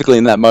 specifically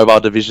in that mobile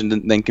division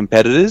than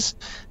competitors.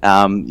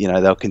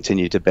 They'll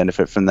continue to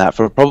benefit from that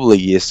for probably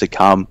years to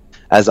come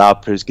as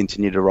ARPUs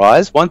continue to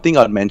rise. One thing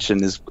I'd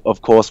mention is,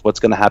 of course,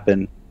 what's going to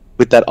happen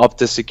with that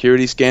Optus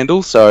security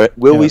scandal. So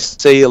will we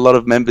see a lot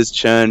of members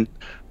churn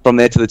from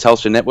there to the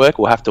Telstra network?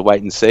 We'll have to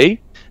wait and see.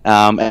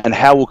 And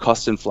how will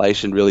cost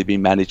inflation really be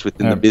managed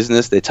within the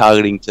business? They're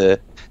targeting to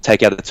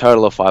take out a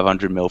total of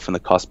 500 mil from the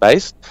cost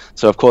base.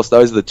 So, of course,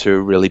 those are the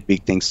two really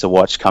big things to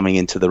watch coming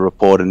into the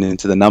report and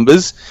into the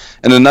numbers.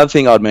 And another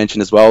thing I'd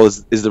mention as well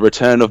is the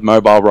return of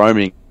mobile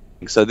roaming.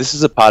 So this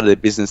is a part of their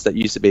business that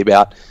used to be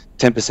about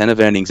 10% of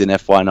earnings in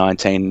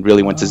FY19,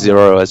 really went to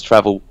zero as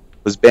travel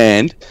was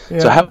banned.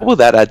 So how will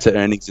that add to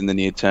earnings in the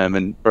near term?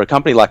 And for a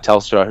company like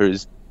Telstra,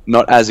 who's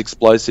not as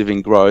explosive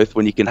in growth,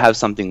 when you can have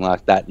something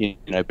like that, be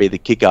the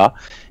kicker,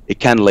 it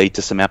can lead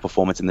to some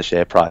outperformance in the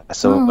share price.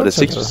 So at a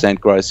 6%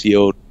 gross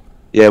yield,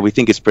 we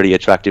think it's pretty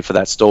attractive for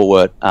that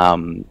stalwart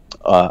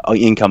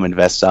income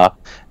investor,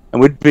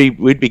 and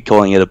we'd be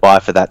calling it a buy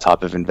for that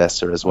type of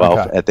investor as well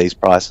at these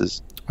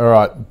prices. All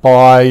right,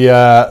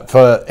 buy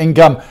for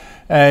income,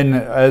 and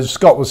as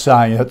Scott was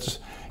saying, it's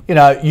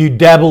you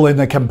dabble in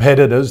the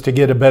competitors to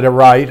get a better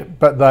rate,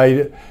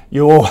 but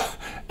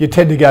you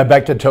tend to go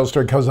back to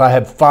Telstra because they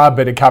have far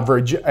better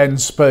coverage and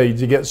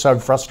speeds. You get so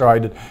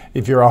frustrated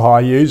if you're a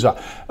high user.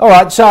 All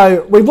right,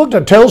 so we've looked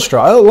at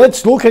Telstra.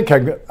 Let's look at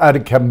a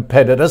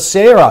competitor.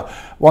 Sarah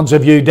wants a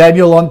view,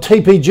 Daniel, on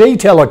TPG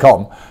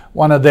Telecom.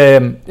 One of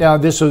them,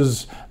 this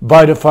is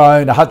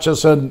Vodafone,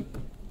 Hutchison,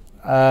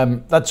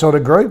 that sort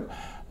of group.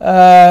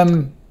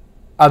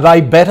 Are they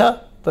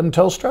better than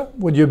Telstra?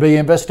 Would you be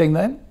investing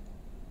then?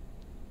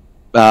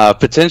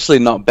 Potentially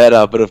not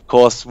better, but of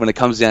course, when it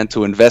comes down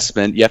to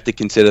investment, you have to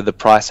consider the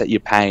price that you're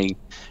paying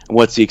and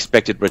what's the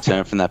expected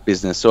return from that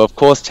business. So, of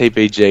course,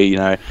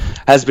 TPG,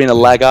 has been a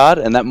laggard,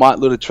 and that might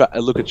look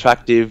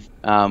attractive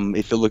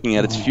if you're looking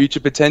at its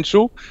future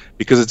potential,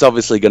 because it's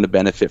obviously going to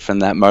benefit from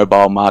that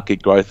mobile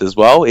market growth as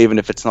well. Even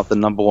if it's not the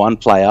number one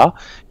player,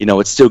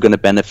 it's still going to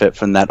benefit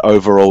from that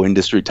overall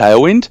industry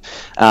tailwind.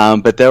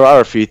 But there are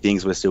a few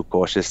things we're still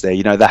cautious there.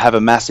 They have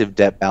a massive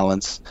debt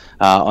balance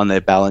on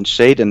their balance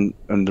sheet, and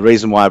the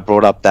reason why I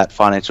brought up that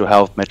financial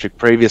health metric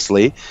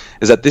previously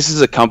is that this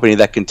is a company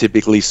that can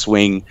typically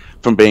swing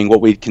from being what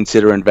we'd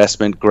consider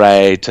investment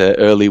grade to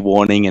early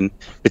warning, and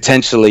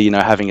potentially,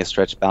 having a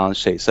stretched balance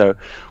sheet. So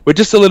we're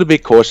just a little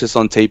bit cautious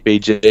on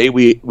TPG.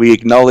 We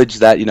acknowledge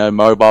that,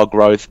 mobile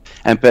growth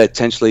and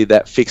potentially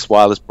that fixed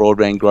wireless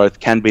broadband growth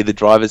can be the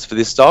drivers for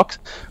this stock,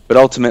 but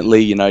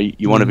ultimately,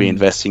 you want to be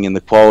investing in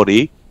the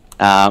quality.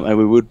 And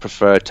we would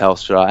prefer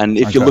Telstra. And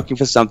if you're looking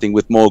for something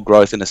with more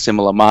growth in a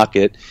similar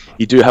market,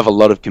 you do have a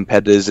lot of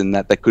competitors in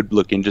that could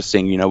look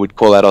interesting. We'd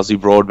call out Aussie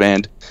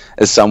Broadband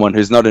as someone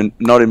who's not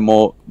in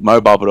more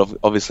mobile, but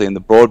obviously in the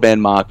broadband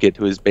market,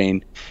 who has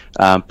been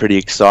pretty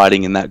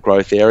exciting in that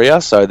growth area.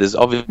 So there's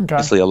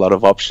obviously a lot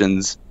of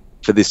options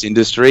for this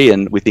industry,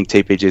 and we think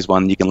TPG is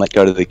one you can let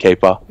go to the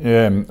keeper.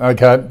 Yeah,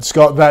 okay.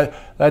 Scott,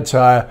 that's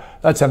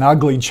an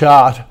ugly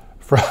chart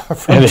from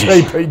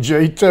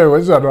TPG too,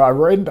 isn't it?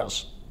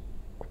 Horrendous.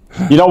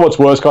 You know what's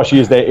worse, Koshi,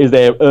 is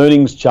their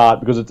earnings chart,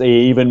 because it's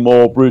even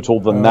more brutal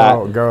than that.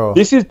 Oh, God.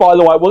 This is, by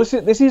the way,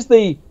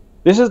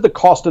 this is the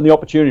cost and the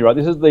opportunity, right?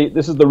 This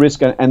is the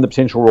risk and the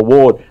potential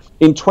reward.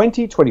 In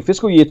 2020,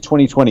 fiscal year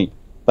 2020,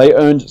 they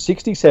earned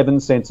 67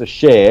 cents a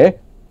share.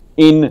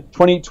 In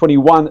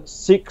 2021,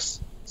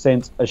 6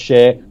 cents a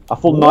share, a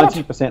full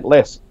 90%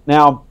 less.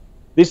 Now,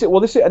 This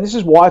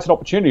is why it's an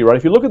opportunity, right?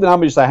 If you look at the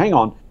numbers, you say, hang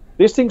on,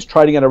 this thing's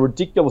trading at a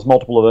ridiculous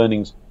multiple of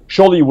earnings.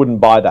 Surely you wouldn't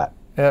buy that.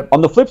 Yep.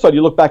 On the flip side,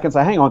 you look back and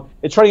say, hang on,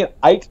 it's trading at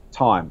 8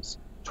 times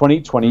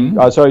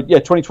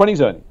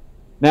 2020's earnings.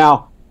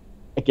 Now,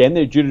 again,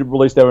 they're due to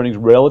release their earnings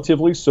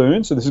relatively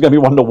soon, so this is going to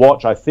be one to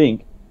watch, I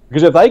think,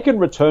 because if they can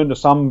return to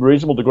some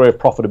reasonable degree of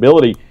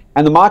profitability,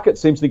 and the market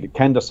seems to think it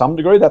can to some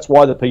degree, that's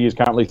why the PE is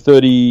currently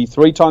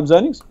 33 times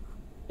earnings.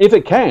 If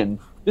it can,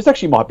 this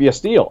actually might be a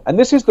steal. And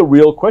this is the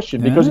real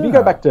question, because if you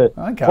go back to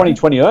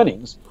 2020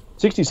 earnings,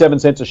 67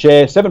 cents a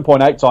share,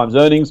 7.8 times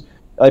earnings,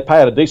 they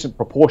pay out a decent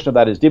proportion of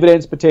that as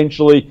dividends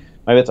potentially,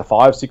 maybe it's a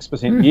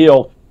 5-6%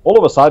 yield. All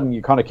of a sudden,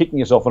 you're kind of kicking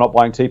yourself for not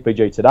buying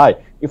TPG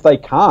today. If they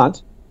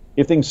can't,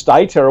 if things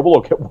stay terrible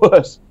or get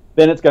worse,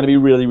 then it's going to be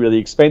really, really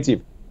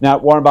expensive. Now,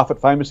 Warren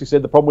Buffett famously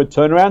said the problem with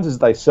turnarounds is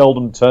they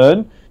seldom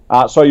turn.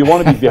 So you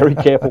want to be very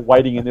careful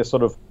wading in this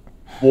sort of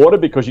water,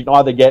 because you can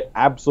either get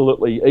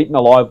absolutely eaten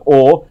alive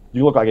or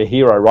you look like a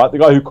hero, right? The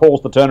guy who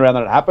calls the turnaround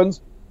when it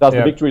happens, does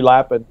the victory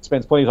lap and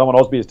spends plenty of time on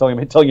Ausbiz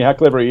telling you how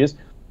clever he is.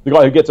 The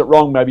guy who gets it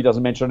wrong maybe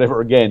doesn't mention it ever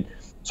again.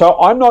 So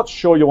I'm not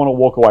sure you want to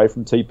walk away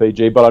from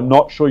TPG, but I'm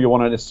not sure you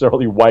want to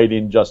necessarily wade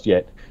in just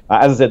yet.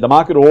 As I said, the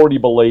market already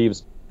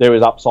believes there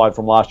is upside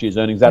from last year's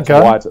earnings. That's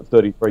why it's at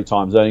 33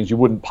 times earnings. You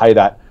wouldn't pay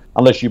that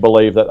unless you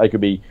believe that they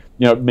could be,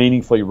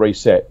 meaningfully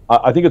reset.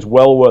 I think it's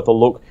well worth a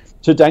look.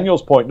 To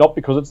Daniel's point, not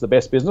because it's the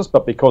best business,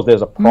 but because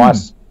there's a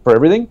price for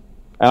everything.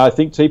 And I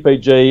think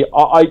TPG,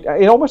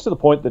 almost to the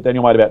point that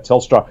Daniel made about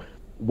Telstra,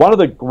 one of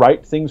the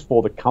great things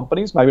for the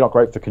companies, maybe not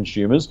great for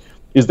consumers,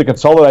 is the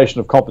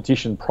consolidation of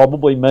competition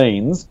probably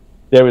means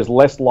there is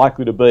less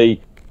likely to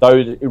be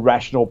those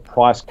irrational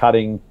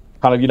price-cutting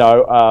kind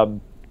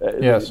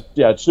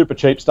of, super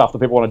cheap stuff that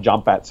people want to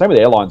jump at. Same with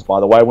airlines, by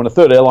the way. When a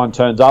third airline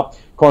turns up,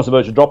 Qantas and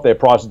Virgin drop their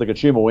prices, the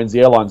consumer wins, the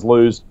airlines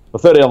lose. The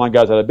third airline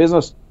goes out of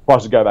business,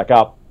 prices go back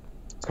up.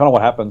 It's kind of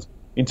what happens.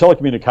 In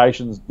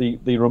telecommunications,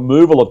 the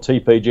removal of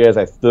TPG as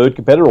a third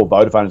competitor, or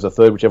Vodafone as a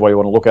third, whichever way you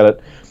want to look at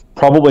it,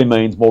 probably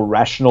means more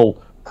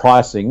rational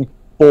pricing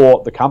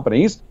for the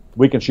companies.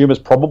 We consumers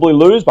probably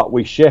lose, but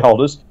we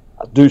shareholders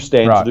do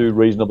stand to do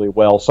reasonably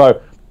well.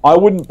 So I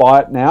wouldn't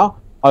buy it now.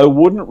 I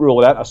wouldn't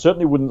rule it out. I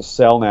certainly wouldn't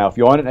sell now. If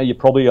you own it now, you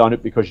probably own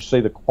it because you see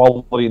the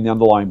quality in the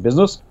underlying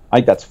business. I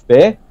think that's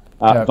fair.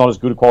 It's not as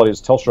good a quality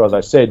as Telstra, as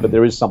I said, but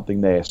there is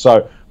something there.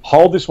 So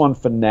hold this one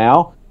for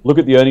now. Look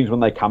at the earnings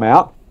when they come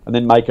out, and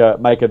then make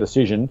a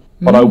decision.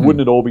 But I wouldn't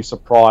at all be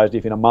surprised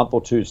if in a month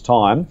or two's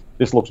time,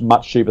 this looks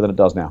much cheaper than it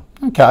does now.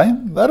 Okay,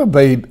 that'll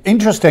be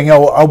interesting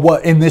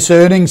in this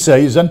earnings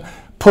season.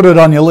 Put it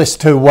on your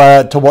list to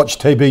watch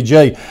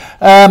TPG.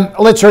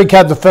 Let's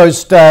recap the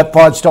first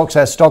 5 stocks.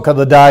 Our stock of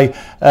the day,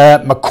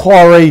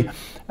 Macquarie,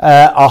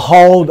 a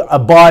hold, a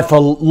buy for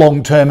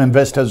long-term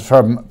investors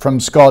from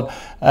Scott,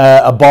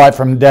 a buy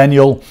from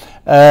Daniel.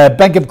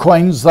 Bank of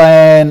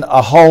Queensland,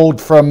 a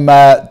hold from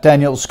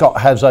Daniel.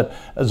 Scott has it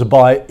as a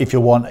buy if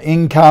you want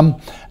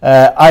income.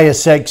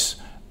 ASX,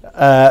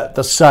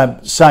 the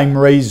same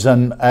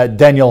reason.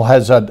 Daniel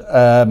has it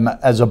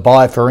as a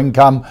buy for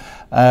income.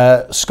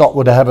 Scott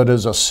would have it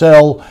as a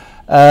sell.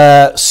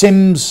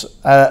 Sims,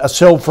 a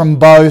sell from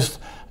both.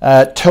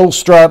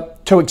 Telstra,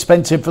 too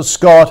expensive for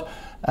Scott.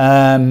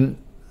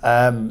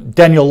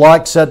 Daniel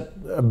likes it,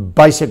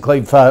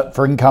 basically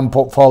for income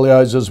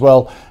portfolios as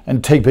well.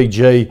 And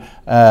TPG,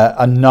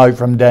 a no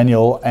from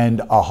Daniel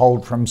and a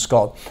hold from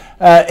Scott.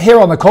 Here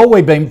on the call,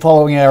 we've been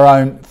following our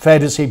own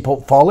fantasy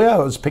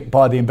portfolio. It was picked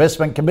by the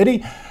investment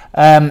committee.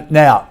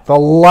 Now,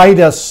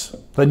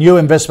 the new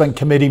investment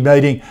committee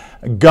meeting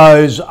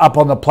goes up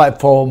on the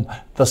platform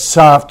this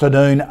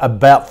afternoon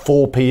about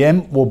 4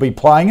 p.m. We'll be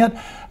playing it.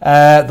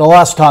 The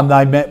last time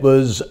they met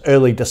was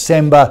early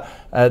December.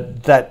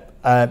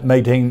 That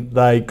meeting,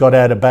 they got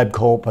out of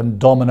Babcorp and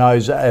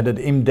Domino's, added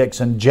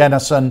Imdex and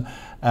Janison,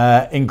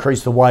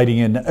 increased the weighting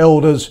in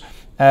Elders.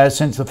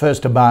 Since the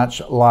 1st of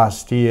March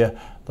last year,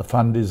 the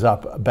fund is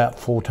up about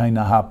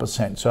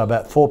 14.5%. So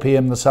about 4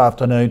 p.m. this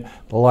afternoon,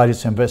 the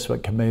latest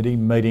investment committee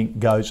meeting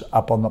goes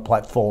up on the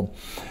platform.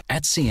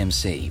 At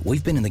CMC,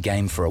 we've been in the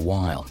game for a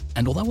while,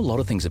 and although a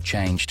lot of things have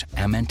changed,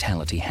 our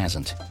mentality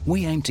hasn't.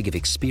 We aim to give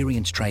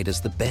experienced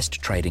traders the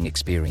best trading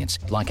experience,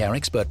 like our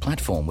expert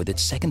platform with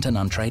its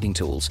second-to-none trading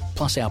tools.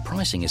 Plus, our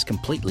pricing is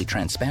completely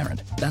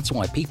transparent. That's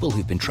why people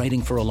who've been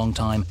trading for a long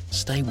time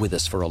stay with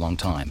us for a long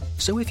time.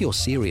 So if you're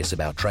serious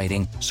about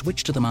trading,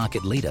 switch to the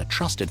market leader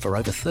trusted for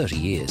over 30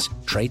 years.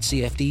 Trade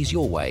CFDs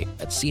your way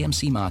at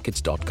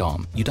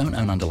cmcmarkets.com. You don't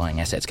own underlying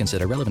assets.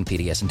 Consider relevant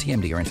PDS and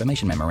TMD or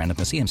information memorandum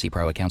for CMC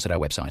Pro accounts at our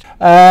website.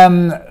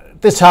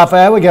 This half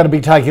hour, we're going to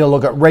be taking a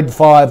look at Red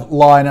 5,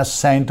 Linus,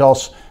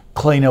 Santos,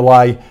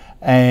 Cleanaway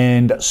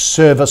and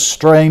Service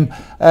Stream.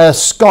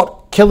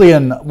 Scott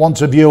Killian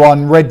wants a view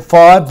on Red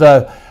 5,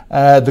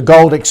 the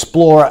Gold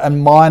Explorer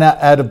and Miner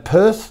out of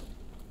Perth.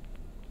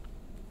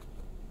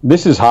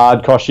 This is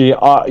hard, Koshi.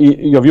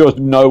 Your viewers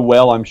know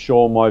well, I'm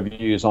sure, my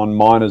views on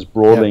miners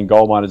broadly and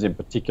gold miners in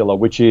particular,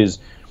 which is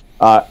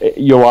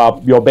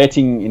you're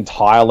betting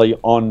entirely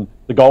on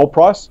the gold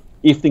price.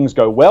 If things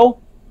go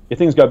well, If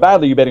things go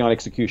badly, you're betting on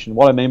execution.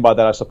 What I mean by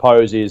that, I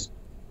suppose, is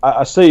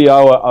a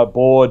CEO, a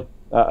board,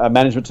 a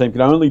management team can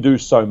only do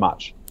so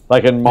much.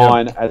 They can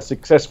mine as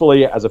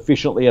successfully, as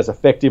efficiently, as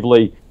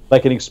effectively.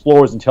 They can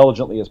explore as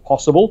intelligently as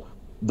possible.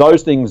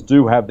 Those things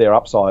do have their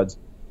upsides,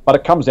 but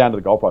it comes down to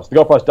the gold price. The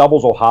gold price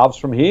doubles or halves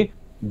from here,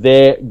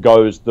 there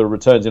goes the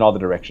returns in either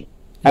direction.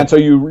 And so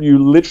you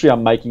literally are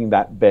making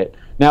that bet.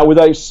 Now, with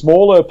a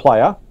smaller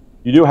player,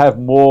 you do have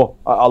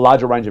a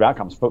larger range of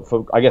outcomes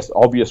for, I guess,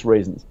 obvious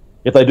reasons.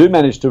 If they do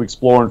manage to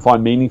explore and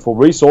find meaningful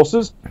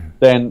resources,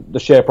 then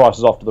the share price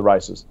is off to the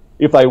races.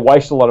 If they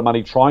waste a lot of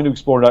money trying to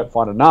explore and don't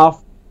find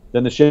enough,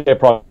 then the share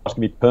price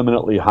can be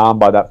permanently harmed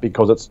by that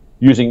because it's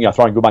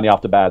throwing good money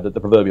after bad, the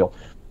proverbial.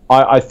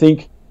 I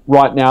think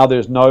right now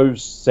there's no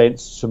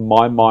sense, to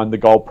my mind, the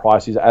gold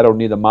price is at or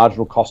near the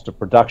marginal cost of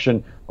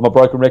production. I'm a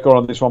broken record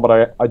on this one,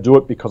 but I do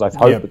it because I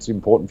hope it's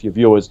important for your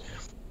viewers.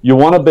 You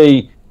want to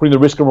be putting the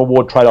risk and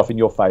reward trade-off in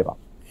your favour.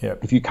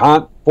 If you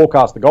can't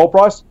forecast the gold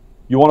price,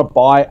 you want to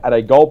buy at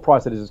a gold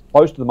price that is as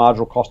close to the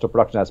marginal cost of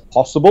production as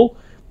possible,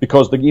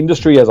 because the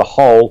industry as a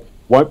whole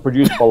won't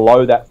produce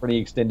below that for any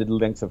extended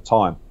length of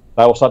time.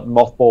 They will start to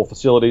mothball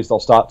facilities. They'll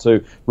start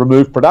to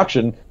remove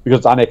production because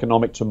it's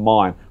uneconomic to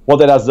mine. What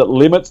that does is it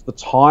limits the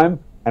time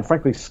and,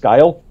 frankly,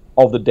 scale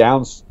of the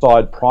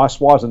downside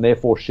price-wise and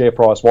therefore share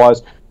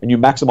price-wise, and you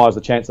maximise the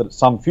chance that at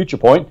some future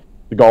point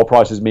the gold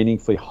price is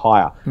meaningfully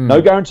higher.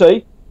 No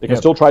guarantee. It can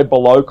still trade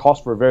below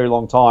cost for a very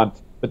long time,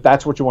 but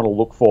that's what you want to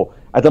look for.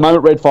 At the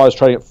moment, Red 5 is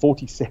trading at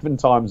 47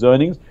 times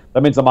earnings.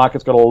 That means the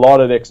market's got a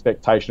lot of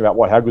expectation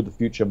about how good the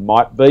future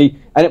might be,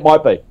 and it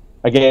might be.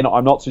 Again,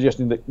 I'm not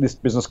suggesting that this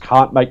business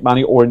can't make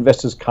money or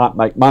investors can't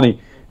make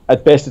money.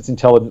 At best, it's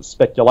intelligent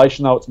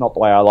speculation, though. It's not the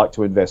way I like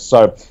to invest.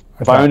 So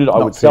if I owned it, I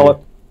would sell it.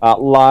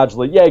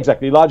 Largely,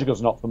 largely because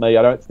it's not for me.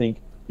 I don't think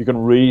you can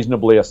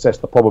reasonably assess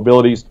the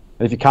probabilities.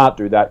 And if you can't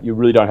do that, you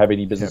really don't have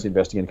any business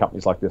investing in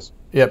companies like this.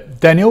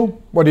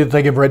 Daniel, what do you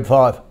think of Red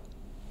 5?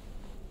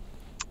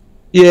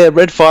 Yeah,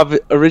 Red 5,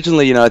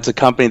 originally, it's a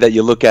company that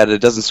you look at, it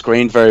doesn't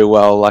screen very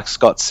well, like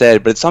Scott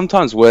said, but it's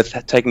sometimes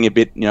worth taking a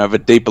bit, of a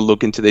deeper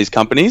look into these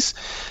companies.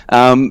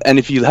 And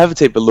if you have a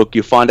deeper look,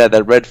 you'll find out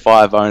that Red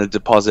 5 own a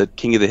deposit,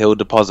 King of the Hill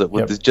deposit,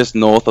 which is just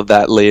north of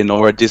that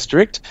Leonora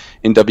district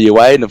in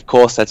WA. And of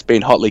course, that's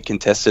been hotly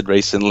contested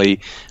recently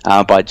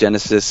by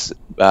Genesis,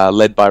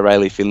 led by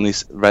Rayleigh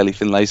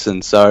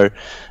Finlayson. So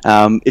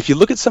if you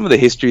look at some of the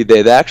history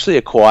there, they actually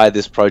acquired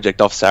this project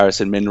off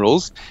Saracen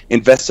Minerals,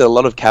 invested a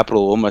lot of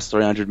capital, almost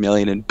 $300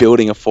 million, in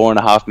building a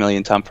 4.5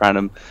 million tonne per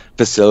annum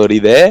facility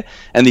there.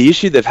 And the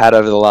issue they've had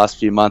over the last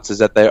few months is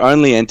that they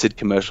only entered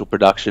commercial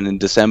production in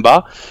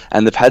December,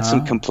 and they've had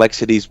some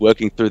complexities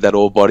working through that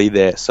ore body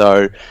there.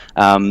 So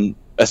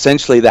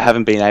essentially, they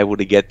haven't been able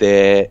to get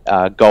their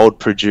gold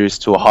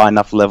produced to a high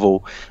enough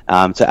level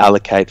to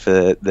allocate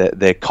for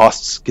their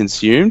costs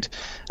consumed.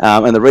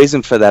 And the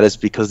reason for that is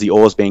because the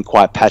ore's been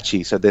quite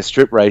patchy. So their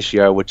strip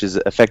ratio, which is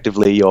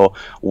effectively your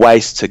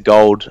waste to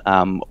gold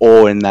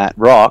ore in that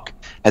rock,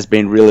 has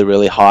been really,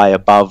 really high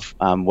above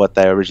what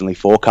they were originally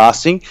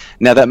forecasting.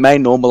 Now, that may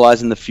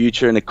normalise in the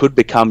future, and it could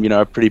become,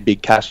 a pretty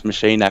big cash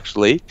machine,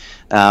 actually,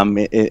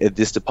 at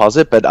this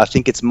deposit. But I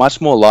think it's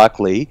much more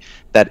likely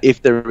that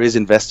if there is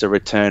investor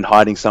return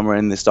hiding somewhere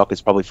in this stock,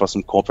 it's probably for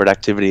some corporate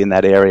activity in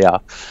that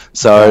area.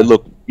 So,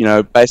 look,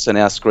 based on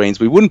our screens,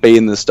 we wouldn't be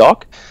in the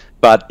stock.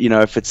 But,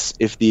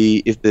 if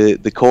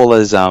the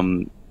caller's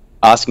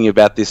asking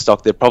about this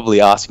stock, they're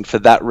probably asking for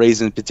that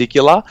reason in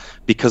particular,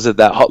 because of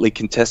that hotly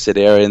contested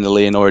area in the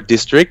Leonora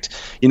district.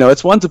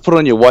 It's one to put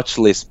on your watch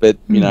list, but,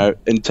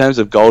 in terms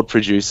of gold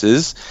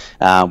producers,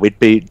 we'd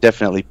be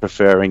definitely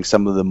preferring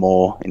some of the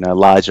more,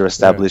 larger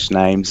established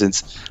names.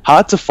 It's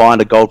hard to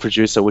find a gold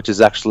producer which is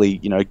actually,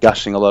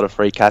 gushing a lot of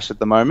free cash at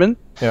the moment.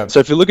 So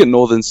if you look at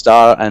Northern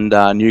Star and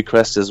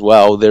Newcrest as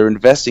well, they're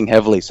investing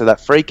heavily. So that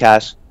free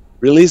cash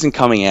really isn't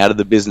coming out of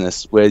the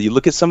business. Where you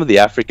look at some of the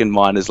African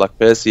miners like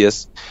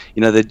Perseus,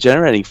 they're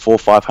generating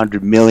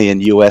 $400-500 million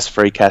US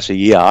free cash a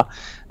year.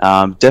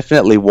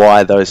 Definitely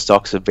why those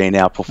stocks have been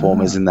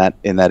outperformers in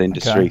that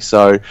industry.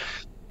 So,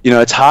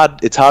 it's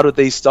hard with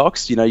these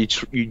stocks.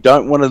 You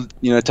don't want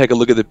to, take a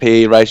look at the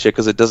PE ratio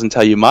because it doesn't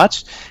tell you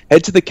much.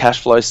 Head to the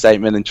cash flow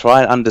statement and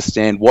try and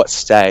understand what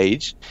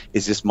stage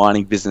is this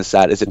mining business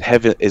at. Is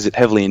it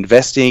heavily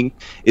investing?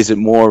 Is it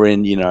more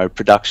in,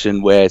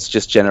 production where it's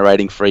just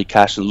generating free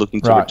cash and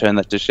looking to return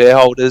that to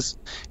shareholders?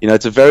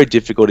 It's a very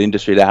difficult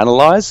industry to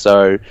analyze.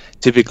 So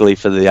typically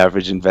for the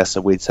average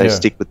investor, we'd say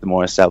stick with the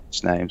more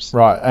established names.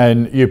 Right,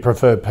 and you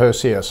prefer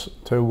Perseus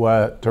to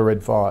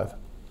Red 5?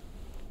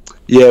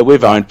 Yeah,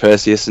 we've owned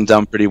Perseus and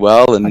done pretty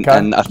well.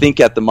 And I think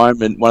at the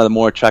moment, one of the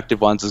more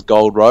attractive ones is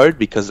Gold Road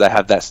because they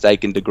have that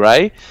stake in De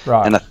Grey.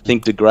 Right. And I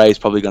think De Grey is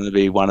probably going to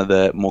be one of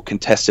the more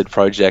contested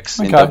projects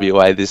in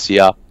WA this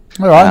year.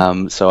 All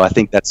right. So I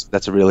think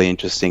that's a really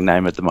interesting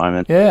name at the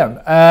moment.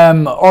 Yeah.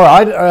 All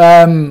right.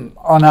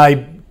 On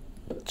a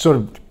sort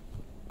of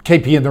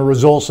keeping in the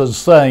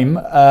resources theme,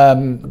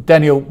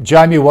 Daniel,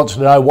 Jamie wants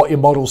to know what your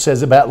model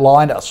says about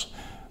Lynas,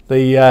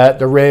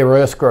 the rare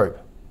earth group.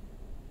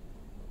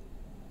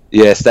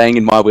 Yeah, staying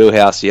in my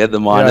wheelhouse, the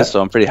miners,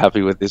 so I'm pretty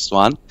happy with this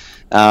one.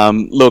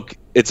 Look,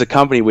 it's a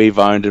company we've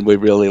owned and we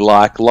really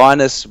like.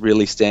 Lynas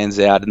really stands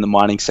out in the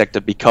mining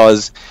sector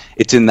because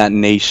it's in that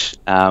niche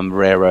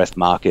rare earth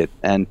market.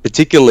 And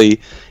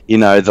particularly,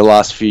 the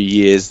last few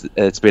years,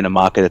 it's been a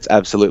market that's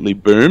absolutely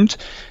boomed.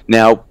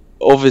 Now,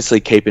 obviously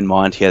keep in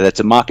mind here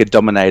that's a market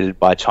dominated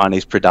by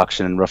Chinese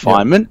production and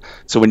refinement. Yep.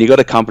 So when you've got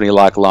a company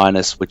like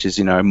Lynas, which is,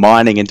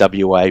 mining in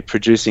WA,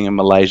 producing in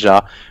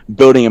Malaysia,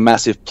 building a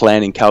massive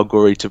plant in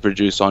Kalgoorlie to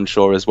produce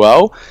onshore as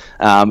well,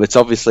 it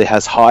obviously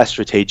has high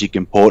strategic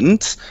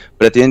importance.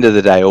 But at the end of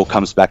the day, it all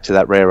comes back to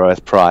that rare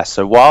earth price.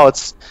 So while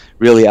it's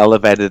really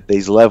elevated at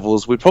these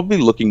levels, we're probably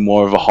looking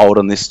more of a hold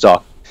on this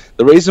stock.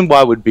 The reason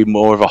why it would be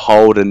more of a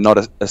hold and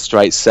not a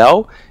straight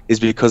sell is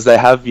because they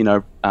have,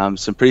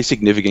 some pretty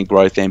significant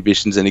growth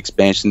ambitions and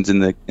expansions in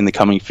the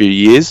coming few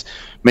years.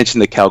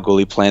 Mentioned the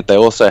Kalgoorlie plant. They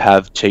also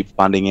have cheap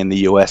funding in the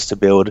US to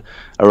build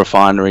a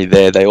refinery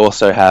there. They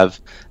also have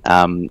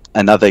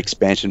another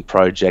expansion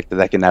project that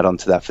they can add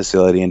onto that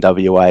facility in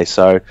WA.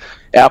 So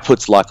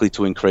output's likely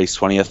to increase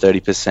 20 or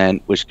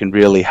 30%, which can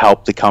really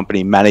help the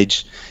company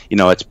manage,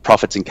 its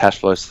profits and cash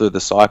flows through the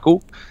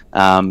cycle.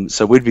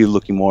 So we'd be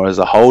looking more as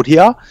a hold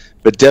here,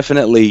 but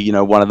definitely,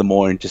 one of the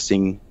more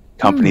interesting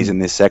companies in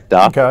this sector.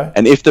 Okay.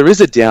 And if there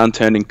is a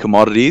downturn in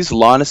commodities,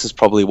 Lynas is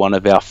probably one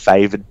of our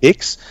favoured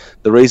picks.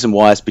 The reason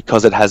why is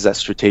because it has that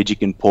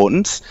strategic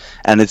importance,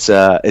 and it's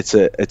a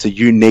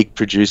unique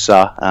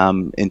producer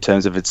in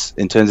terms of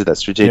that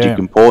strategic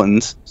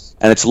importance,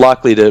 and it's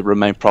likely to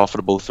remain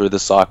profitable through the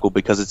cycle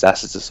because its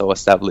assets are so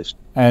established.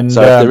 And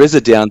so if there is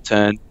a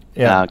downturn,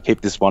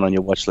 keep this one on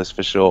your watch list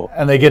for sure.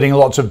 And they're getting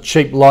lots of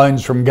cheap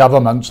loans from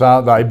governments,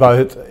 aren't they,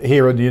 both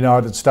here in the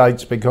United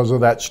States because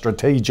of that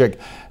strategic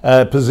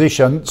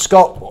position.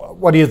 Scott,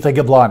 what do you think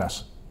of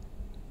Lynas?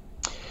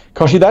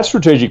 Koshi, that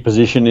strategic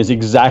position is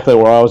exactly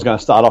where I was going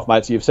to start off,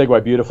 mate, so you've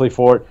segued beautifully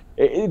for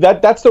it.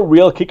 That's the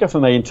real kicker for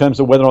me in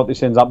terms of whether or not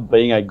this ends up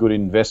being a good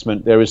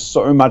investment. There is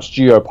so much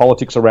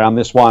geopolitics around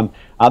this one.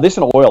 This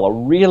and oil are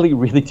really,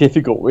 really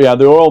difficult.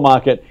 The oil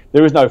market,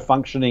 there is no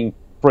functioning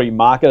free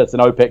market. It's an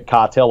OPEC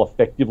cartel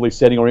effectively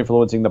setting or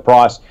influencing the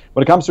price.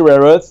 When it comes to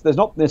rare earths, there's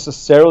not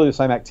necessarily the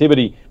same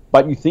activity,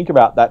 but you think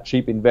about that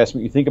cheap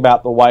investment, you think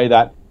about the way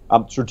that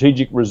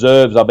strategic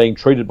reserves are being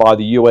treated by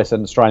the US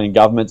and Australian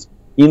governments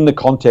in the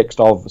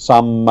context of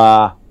some,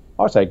 I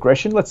would say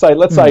aggression, let's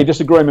say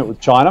disagreement with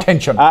China.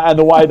 Tension. And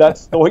the way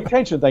that's,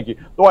 tension, thank you,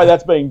 the way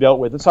that's being dealt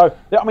with. And so,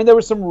 there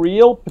is some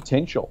real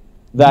potential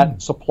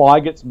that supply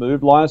gets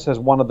moved. Lynas has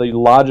one of the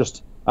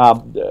largest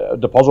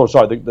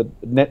the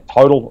net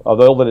total of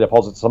all the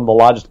deposits, some of the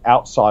largest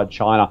outside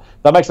China.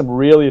 That makes them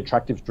really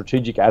attractive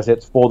strategic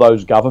assets for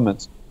those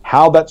governments.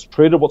 How that's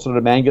treated, what sort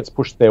of demand gets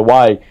pushed their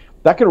way,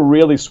 that can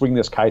really swing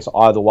this case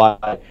either way.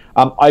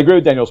 I agree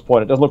with Daniel's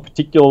point. It doesn't look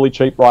particularly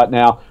cheap right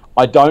now.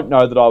 I don't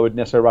know that I would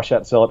necessarily rush out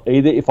and sell it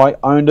either if I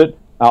owned it.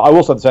 I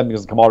will say the same thing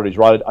as the commodities,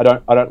 right? I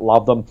don't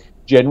love them,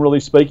 generally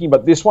speaking,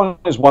 but this one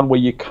is one where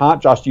you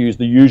can't just use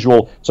the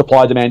usual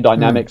supply-demand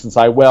dynamics and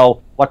say,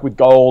 well, like with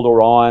gold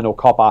or iron or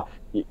copper,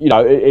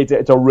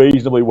 it's a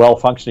reasonably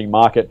well-functioning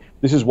market.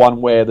 This is one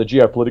where the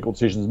geopolitical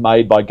decisions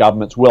made by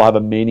governments will have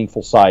a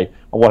meaningful say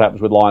on what happens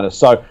with Lynas.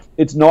 So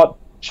it's not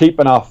cheap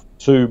enough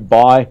to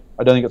buy.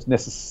 I don't think it's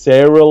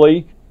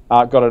necessarily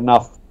got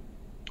enough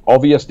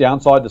obvious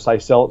downside to say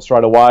sell it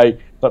straight away,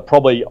 but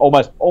probably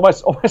almost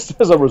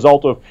as a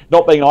result of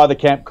not being either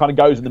camp, kind of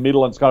goes in the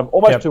middle and it's kind of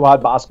almost too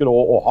hard basket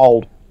or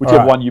hold,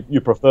 whichever one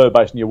you prefer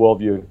based on your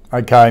worldview.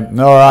 Okay,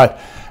 all right.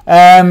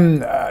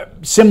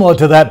 Similar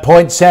to that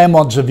point, Sam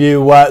wants a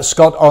view,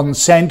 Scott, on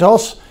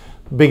Santos,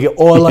 big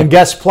oil and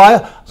gas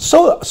player.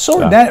 Saw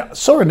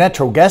a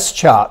natural gas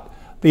chart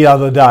the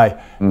other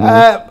day.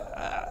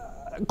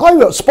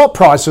 Global spot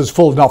prices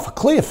fallen off a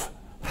cliff,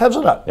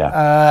 hasn't it?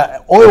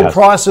 Yeah. Oil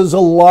prices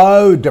are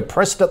low,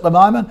 depressed at the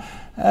moment.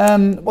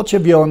 What's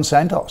your view on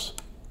Santos?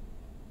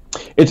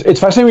 It's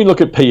fascinating when you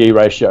look at PE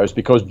ratios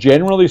because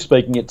generally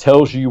speaking, it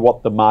tells you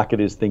what the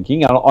market is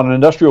thinking. On an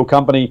industrial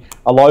company,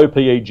 a low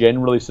PE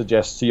generally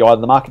suggests to you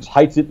either the market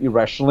hates it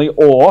irrationally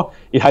or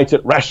it hates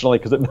it rationally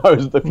because it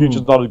knows that the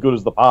future's not as good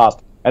as the past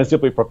and it's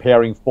simply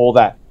preparing for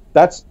that.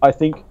 That's, I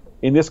think,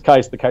 in this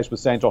case, the case with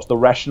Santos, the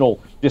rational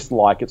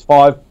dislike. It's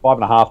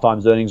 5.5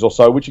 times earnings or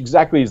so, which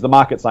exactly is the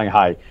market saying,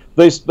 hey,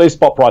 these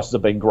spot prices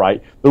have been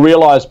great. The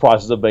realised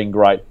prices have been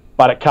great,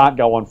 but it can't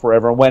go on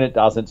forever. And when it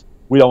doesn't,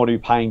 we don't want to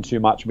be paying too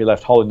much and be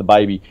left holding the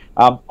baby.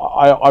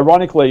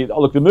 Ironically,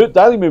 look, the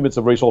daily movements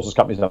of resources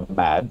companies are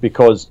mad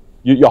because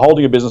you're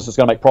holding a business that's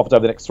going to make profits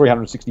over the next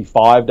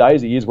 365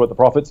 days, a year's worth of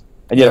profits,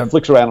 and yet it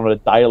flicks around on a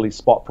daily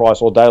spot price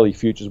or daily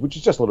futures, which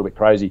is just a little bit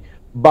crazy.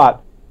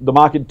 But the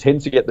market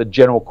tends to get the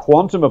general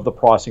quantum of the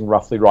pricing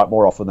roughly right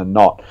more often than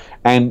not.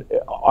 And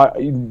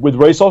with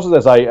resources,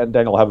 and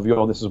Daniel will have a view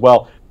on this as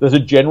well, there's a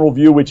general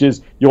view which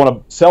is you want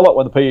to sell it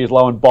when the PE is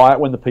low and buy it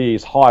when the PE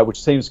is high, which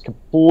seems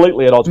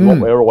completely at odds with what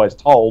we're always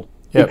told,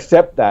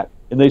 except that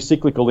in these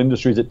cyclical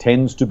industries it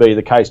tends to be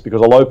the case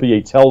because a low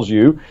PE tells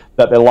you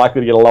that they're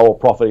likely to get a lower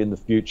profit in the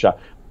future.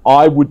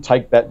 I would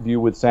take that view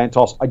with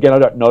Santos. Again, I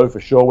don't know for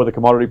sure where the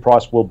commodity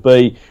price will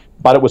be,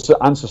 but it was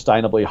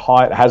unsustainably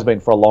high. It has been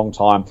for a long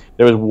time.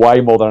 There is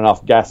way more than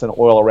enough gas and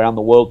oil around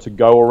the world to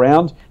go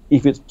around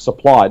if it's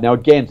supplied. Now,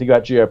 again, think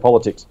about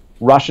geopolitics.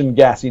 Russian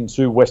gas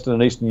into Western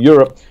and Eastern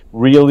Europe,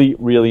 really,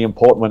 really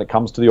important when it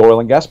comes to the oil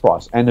and gas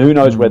price. And who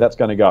knows where that's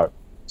going to go.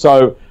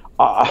 So,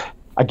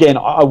 again,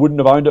 I wouldn't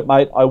have owned it,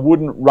 mate. I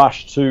wouldn't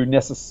rush to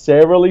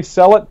necessarily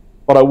sell it,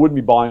 but I wouldn't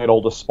be buying it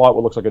all despite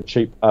what looks like a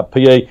cheap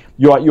PE.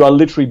 You are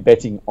literally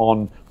betting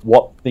on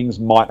what things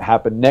might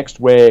happen next,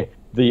 where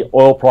the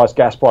oil price,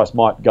 gas price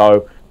might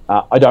go.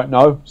 I don't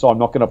know, so I'm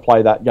not going to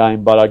play that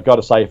game. But I've got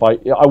to say,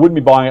 I wouldn't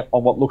be buying it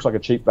on what looks like a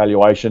cheap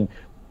valuation.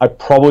 I'd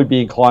probably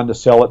be inclined to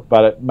sell it,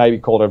 but it may be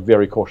called a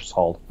very cautious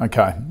hold.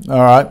 Okay. All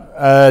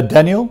right.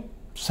 Daniel,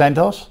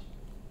 Santos?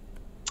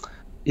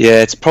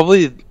 Yeah, it's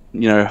probably,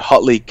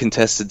 hotly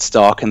contested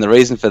stock, and the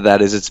reason for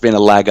that is it's been a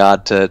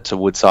laggard to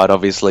Woodside,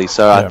 obviously.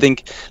 So I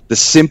think the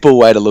simple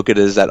way to look at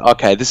it is that,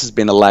 okay, this has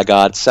been a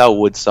laggard, sell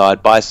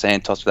Woodside, buy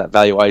Santos for that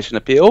valuation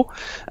appeal.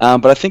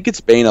 But I think it's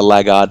been a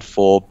laggard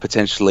for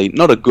potentially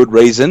not a good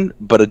reason,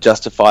 but a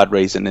justified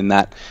reason, in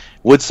that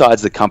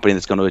Woodside's the company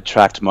that's going to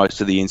attract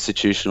most of the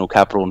institutional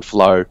capital and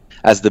flow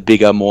as the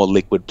bigger, more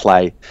liquid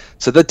play.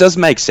 So that does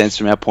make sense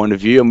from our point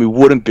of view, and we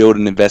wouldn't build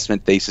an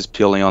investment thesis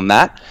purely on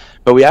that.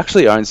 But we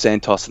actually own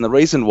Santos, and the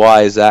reason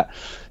why is that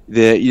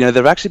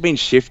they've actually been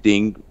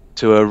shifting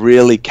to a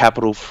really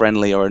capital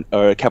friendly or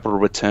a capital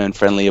return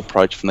friendly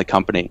approach from the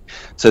company.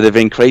 So they've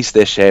increased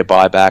their share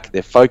buyback.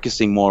 They're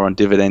focusing more on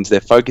dividends.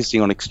 They're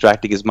focusing on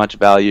extracting as much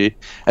value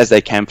as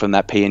they can from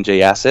that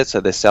PNG asset.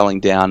 So they're selling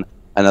down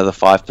another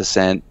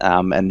 5%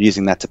 and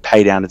using that to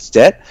pay down its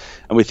debt.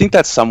 And we think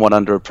that's somewhat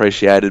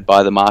underappreciated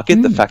by the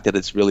market, the fact that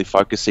it's really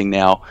focusing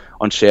now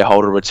on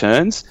shareholder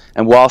returns.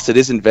 And whilst it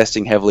is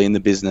investing heavily in the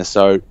business,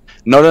 so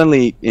not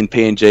only in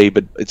PNG,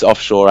 but its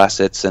offshore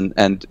assets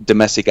and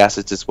domestic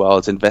assets as well,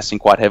 it's investing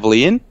quite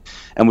heavily in.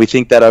 And we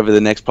think that over the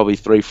next probably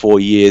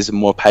 3-4 years, a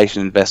more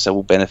patient investor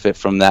will benefit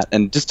from that.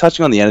 And just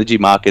touching on the energy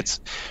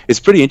markets, it's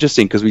pretty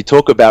interesting because we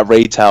talk about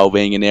retail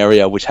being an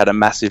area which had a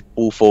massive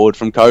pull forward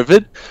from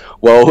COVID.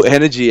 Well,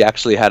 energy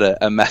actually had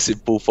a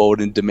massive pull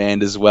forward in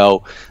demand as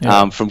well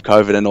from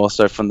COVID, and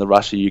also from the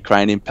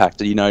Russia-Ukraine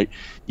impact.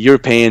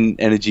 European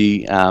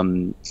energy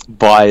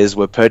buyers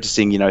were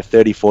purchasing,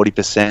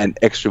 30-40%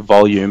 extra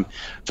volume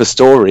for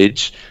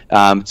storage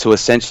to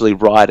essentially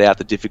ride out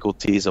the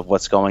difficulties of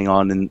what's going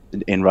on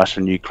in Russia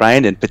and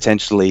Ukraine, and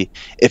potentially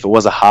if it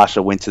was a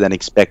harsher winter than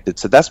expected.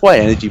 So that's why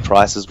energy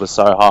prices were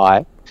so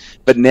high.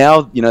 But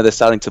now, they're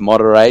starting to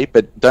moderate.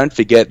 But don't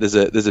forget, there's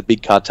a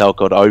big cartel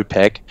called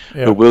OPEC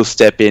who will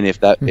step in if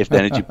the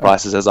energy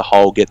prices as a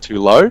whole get too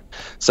low.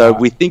 So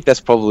we think that's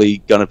probably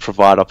going to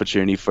provide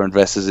opportunity for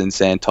investors in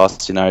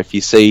Santos. If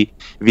you see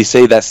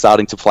that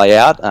starting to play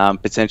out,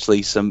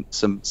 potentially some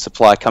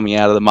supply coming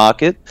out of the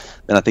market,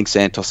 then I think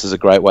Santos is a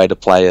great way to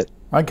play it.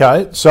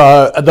 Okay,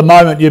 so at the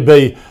moment you'd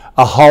be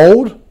a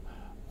hold,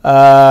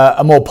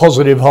 a more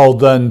positive hold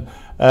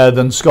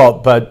than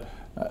Scott, but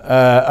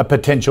a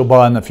potential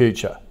buy in the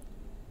future.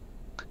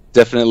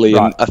 Definitely.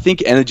 Right. And I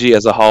think energy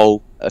as a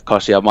whole,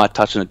 Koshi, I might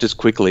touch on it just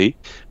quickly,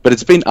 but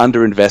it's been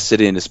underinvested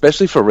in,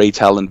 especially for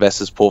retail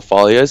investors'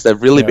 portfolios.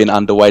 They've really been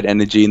underweight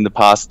energy in the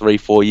past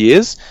 3-4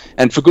 years,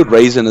 and for good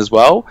reason as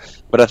well.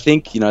 But I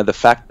think, the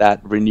fact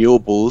that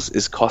renewables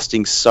is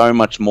costing so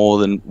much more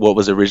than what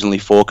was originally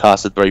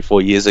forecasted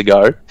 3-4 years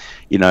ago,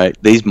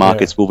 these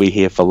markets will be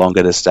here for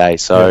longer to stay.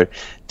 So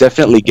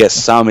definitely get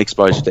some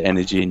exposure to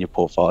energy in your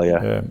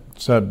portfolio. Yeah.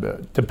 So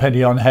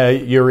depending on how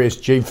your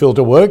ESG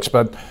filter works,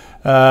 but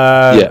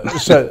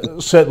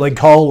certainly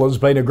coal has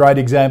been a great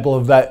example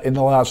of that in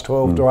the last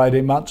 12 to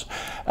 18 months.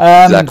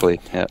 Exactly.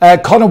 Yeah.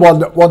 Connor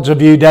wants a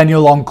view,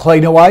 Daniel, on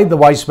Cleanaway, the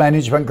waste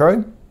management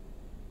group.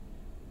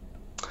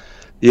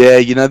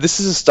 Yeah, this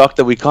is a stock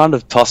that we kind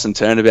of toss and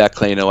turn about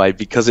Cleanaway,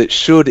 because it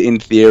should, in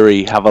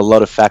theory, have a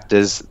lot of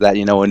factors that,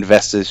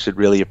 investors should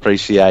really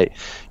appreciate.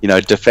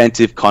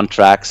 Defensive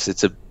contracts,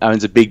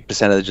 owns a big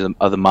percentage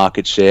of the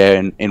market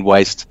share in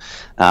waste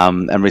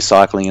and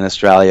recycling in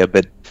Australia,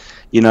 but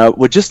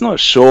we're just not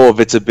sure of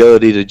its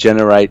ability to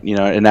generate,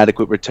 an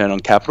adequate return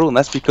on capital, and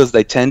that's because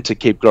they tend to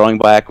keep growing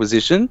by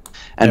acquisition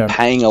and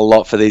paying a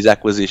lot for these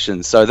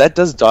acquisitions. So that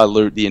does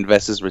dilute the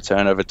investor's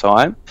return over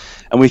time.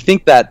 And we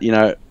think that,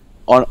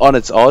 on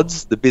its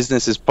odds, the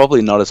business is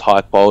probably not as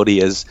high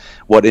quality as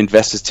what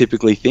investors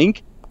typically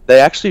think. They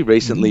actually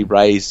recently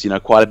raised,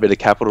 quite a bit of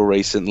capital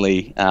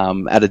recently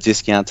at a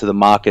discount to the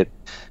market.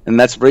 And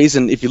that's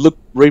reason, if you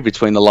read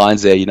between the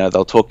lines there,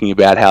 they're talking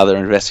about how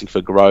they're investing for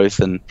growth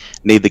and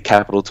need the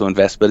capital to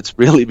invest, but it's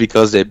really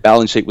because their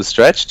balance sheet was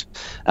stretched.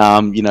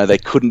 They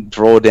couldn't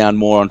draw down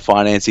more on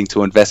financing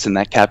to invest in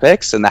that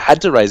CapEx, and they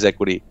had to raise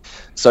equity.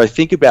 So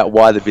think about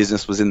why the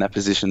business was in that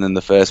position in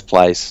the first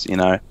place.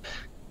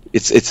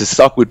 It's a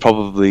stock we'd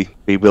probably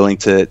be willing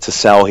to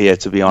sell here,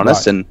 to be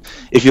honest. Right. And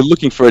if you're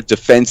looking for a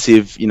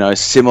defensive,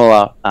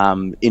 similar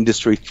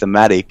industry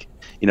thematic,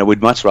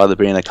 we'd much rather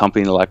be in a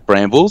company like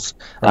Brambles.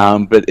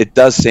 But it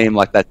does seem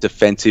like that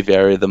defensive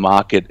area of the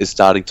market is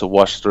starting to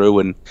wash through,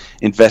 and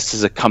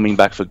investors are coming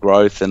back for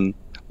growth and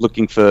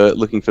looking for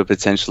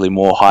potentially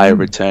more higher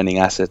returning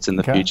assets in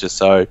the future.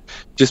 So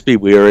just be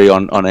wary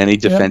on any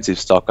defensive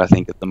stock, I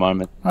think, at the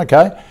moment.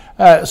 Okay.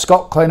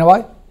 Scott,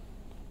 Cleanaway?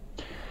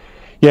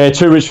 Yeah,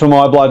 too rich for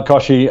my blood,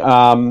 Koshi.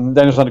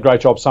 Daniel's done a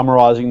great job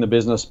summarising the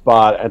business,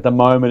 but at the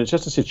moment it's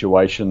just a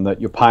situation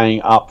that you're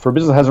paying up for a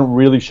business that hasn't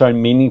really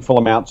shown meaningful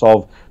amounts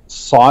of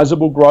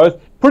sizable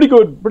growth. Pretty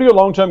good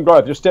long-term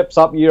growth. Just steps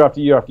up year after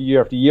year after year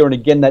after year, and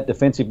again, that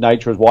defensive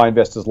nature is why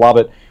investors love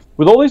it.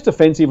 With all these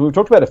defensive, we've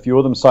talked about a few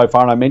of them so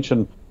far, and I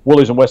mentioned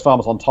Woolies and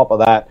Wesfarmers on top of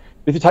that.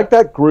 If you take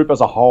that group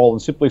as a whole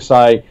and simply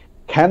say,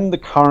 can the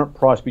current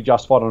price be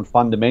justified on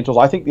fundamentals?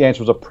 I think the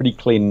answer is a pretty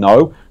clear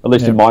no, at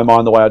least in my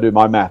mind, the way I do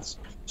my maths.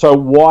 So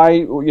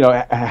why,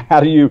 how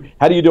do you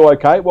do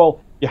okay?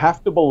 Well, you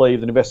have to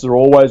believe that investors are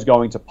always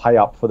going to pay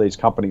up for these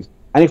companies.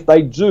 And if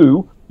they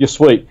do, you're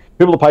sweet.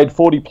 People have paid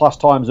 40 plus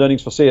times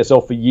earnings for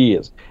CSL for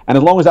years. And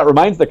as long as that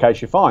remains the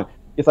case, you're fine.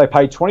 If they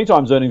pay 20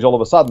 times earnings, all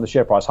of a sudden the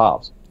share price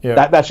halves.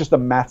 Yeah. That's just the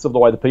maths of the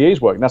way the PEs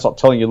work. And that's not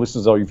telling your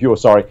listeners or your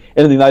viewers,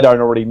 anything they don't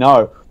already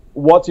know.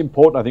 What's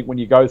important, I think, when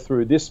you go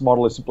through this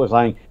model is simply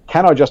saying,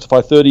 can I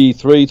justify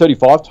 33,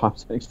 35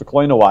 times earnings for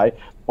Cleanaway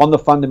on the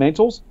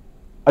fundamentals?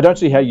 I don't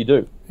see how you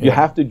do. Yeah. You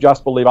have to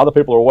just believe other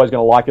people are always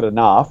going to like it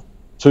enough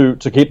to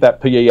keep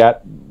that PE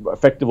at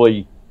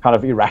effectively kind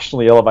of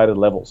irrationally elevated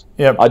levels.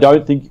 Yep. I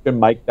don't think you can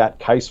make that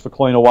case for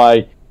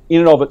Cleanaway in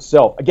and of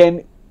itself.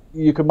 Again,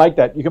 you can make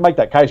that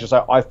case and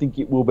say, I think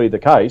it will be the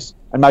case,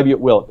 and maybe it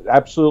will. It's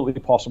absolutely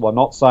possible. I'm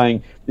not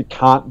saying you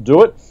can't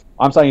do it.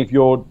 I'm saying if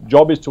your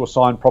job is to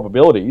assign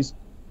probabilities,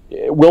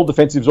 will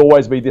defensives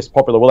always be this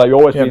popular? Will they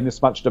always be in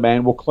this much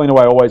demand? Will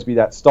Cleanaway always be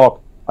that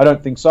stock? I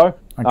don't think so,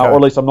 or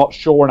at least I'm not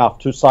sure enough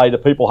to say to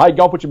people, hey,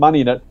 go put your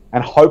money in it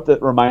and hope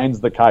that remains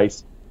the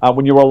case.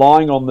 When you're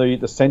relying on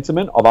the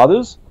sentiment of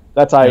others,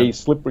 that's a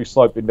slippery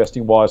slope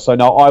investing-wise. So,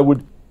 no,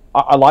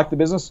 I like the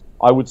business.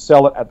 I would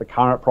sell it at the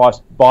current price,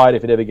 buy it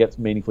if it ever gets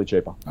meaningfully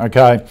cheaper.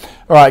 Okay.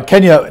 All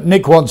right.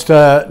 Nick wants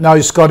to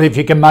know, Scott, if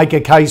you can make a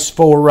case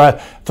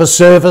for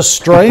Service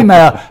Stream,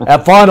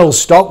 our final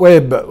stock.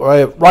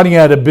 We're running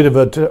out a bit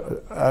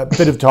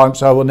of time,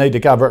 so we'll need to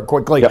cover it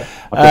quickly.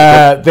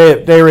 Yep.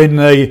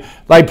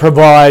 They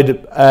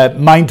provide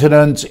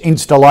maintenance,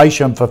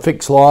 installation for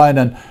fixed line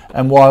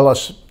and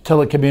wireless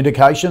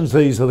telecommunications.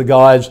 These are the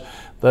guys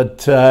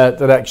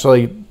that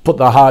actually put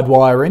the hard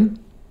wire in.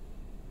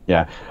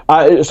 Yeah.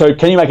 So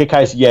can you make a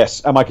case?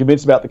 Yes. Am I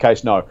convinced about the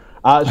case? No.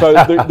 So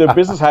the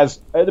business has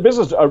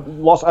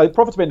lost. Profits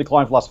have been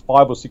declining for the last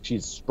 5 or 6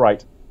 years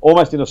straight,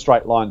 almost in a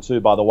straight line too.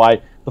 By the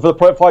way, for the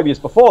 5 years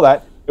before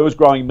that, it was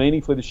growing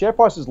meaningfully. The share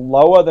price is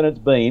lower than it's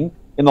been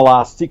in the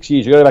last 6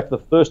 years. You go back to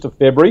the 1st of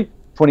February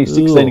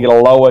 2016 to get a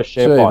lower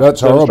share price.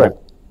 That's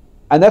horrible.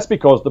 And that's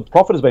because the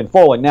profit has been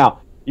falling.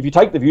 Now, if you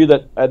take the view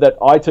that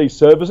IT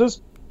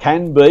services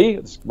can be,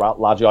 it's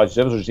largely IT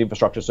services, which is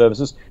infrastructure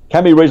services,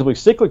 can be reasonably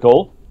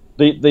cyclical.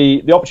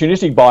 The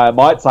opportunistic buyer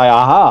might say,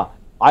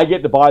 I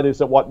get to buy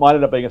this at what might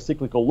end up being a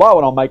cyclical low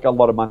and I'll make a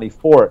lot of money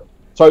for it.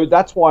 So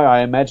that's why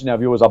I imagine our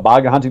viewers are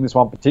bargain hunting this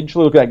one,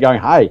 potentially looking at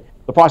going, hey,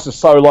 the price is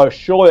so low,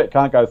 surely it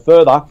can't go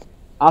further.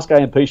 Ask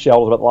AMP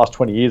shareholders about the last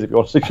 20 years if you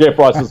want to see share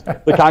prices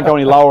that can't go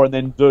any lower and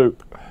then do.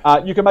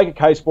 You can make a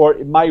case for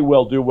it. It may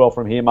well do well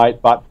from here,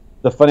 mate, but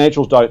the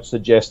financials don't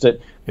suggest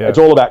it. Yeah. It's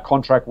all about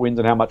contract wins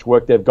and how much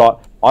work they've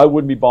got. I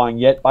wouldn't be buying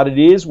yet, but it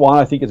is one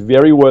I think is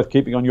very worth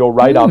keeping on your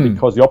radar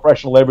because the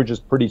operational leverage is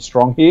pretty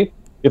strong here.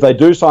 If they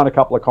do sign a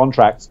couple of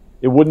contracts,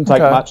 it wouldn't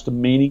take much to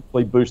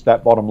meaningfully boost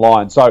that bottom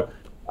line. So,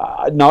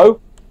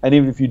 no. And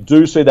even if you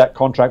do see that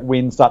contract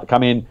win start to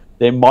come in,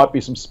 there might be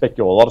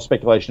a lot of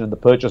speculation in the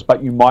purchase,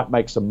 but you might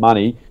make some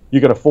money.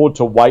 You can afford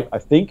to wait, I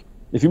think.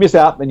 If you miss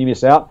out, then you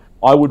miss out.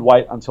 I would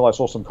wait until I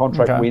saw some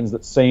contract wins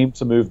that seem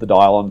to move the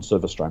dial on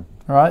Service Stream.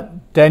 All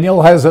right.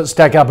 Daniel, how does it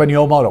stack up in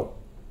your model?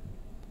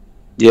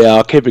 Yeah,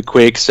 I'll keep it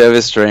quick.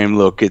 Service Stream,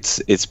 look,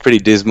 it's pretty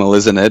dismal,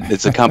 isn't it?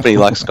 It's a company,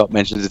 like Scott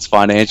mentioned, its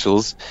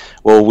financials.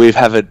 Well, we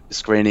have it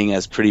screening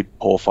as pretty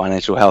poor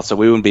financial health, so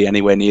we wouldn't be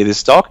anywhere near this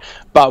stock.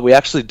 But we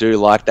actually do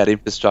like that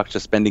infrastructure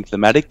spending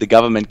thematic. The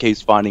government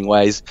keeps finding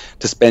ways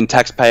to spend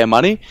taxpayer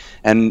money.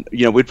 And,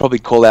 we'd probably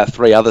call out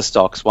 3 other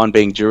stocks, one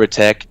being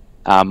Duratec,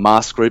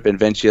 Mast Group and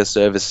Venture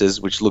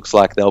Services, which looks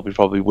like they'll be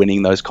probably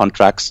winning those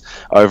contracts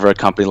over a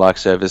company like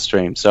Service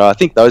Stream. So I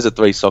think those are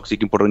 3 stocks you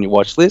can put on your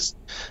watch list.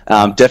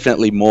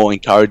 Definitely more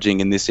encouraging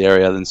in this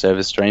area than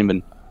Service Stream,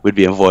 and we'd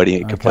be avoiding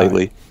it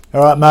completely.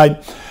 All right, mate.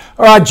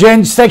 All right,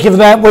 gents, thank you for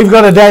that. We've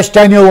got a dash.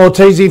 Daniel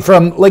Ortiz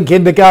from Link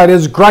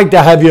Indicators. Great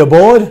to have you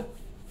aboard.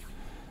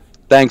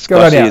 Thanks,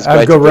 Good on you. Have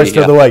a good rest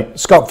of the week.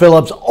 Scott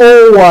Phillips,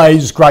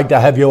 always great to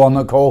have you on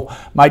the call.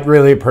 Mate,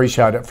 really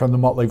appreciate it from the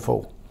Motley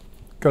Fool.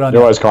 Good on you.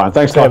 You're always kind.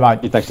 Thanks,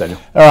 mate. Thanks, Daniel.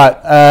 All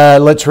right,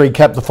 let's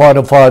recap the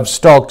final 5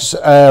 stocks.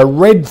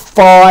 Red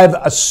 5,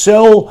 a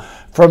sell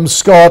from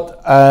Scott.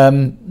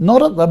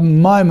 not at the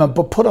moment,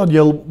 but put on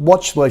your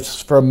watch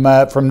list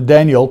from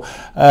Daniel,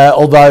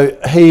 although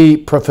he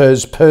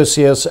prefers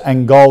Perseus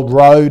and Gold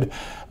Road.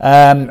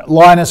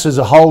 Linus is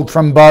a hold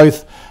from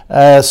both.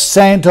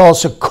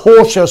 Santos, a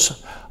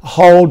cautious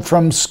hold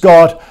from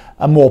Scott,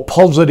 a more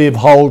positive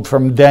hold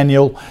from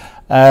Daniel.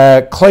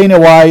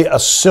 Cleanaway, a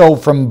sell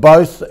from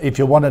both. If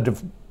you want a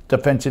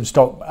defensive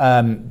stock,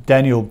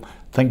 Daniel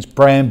thinks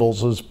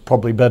Brambles is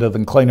probably better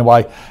than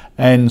Cleanaway,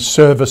 and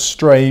Service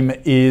Stream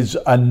is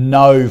a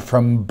no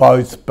from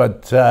both,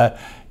 but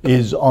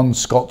is on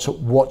Scott's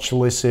watch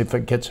list if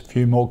it gets a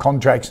few more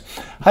contracts.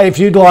 Hey, if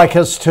you'd like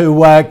us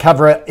to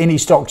cover any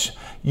stocks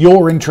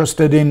you're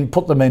interested in,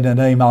 put them in an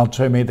email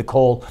to me, the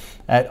call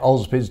at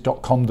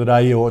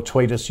ausbiz.com.au, or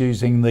tweet us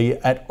using the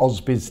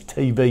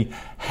 @AusbizTV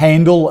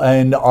handle,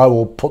 and I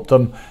will put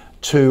them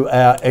to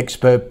our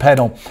expert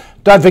panel.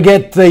 Don't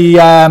forget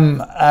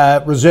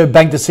the Reserve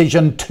Bank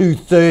decision,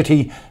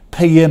 2:30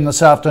 p.m.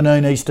 this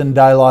afternoon, Eastern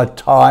Daylight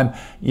Time.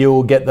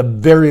 You'll get the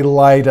very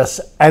latest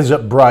as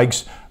it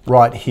breaks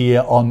right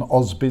here on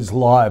Ausbiz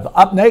Live.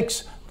 Up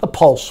next, The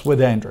Pulse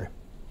with Andrew.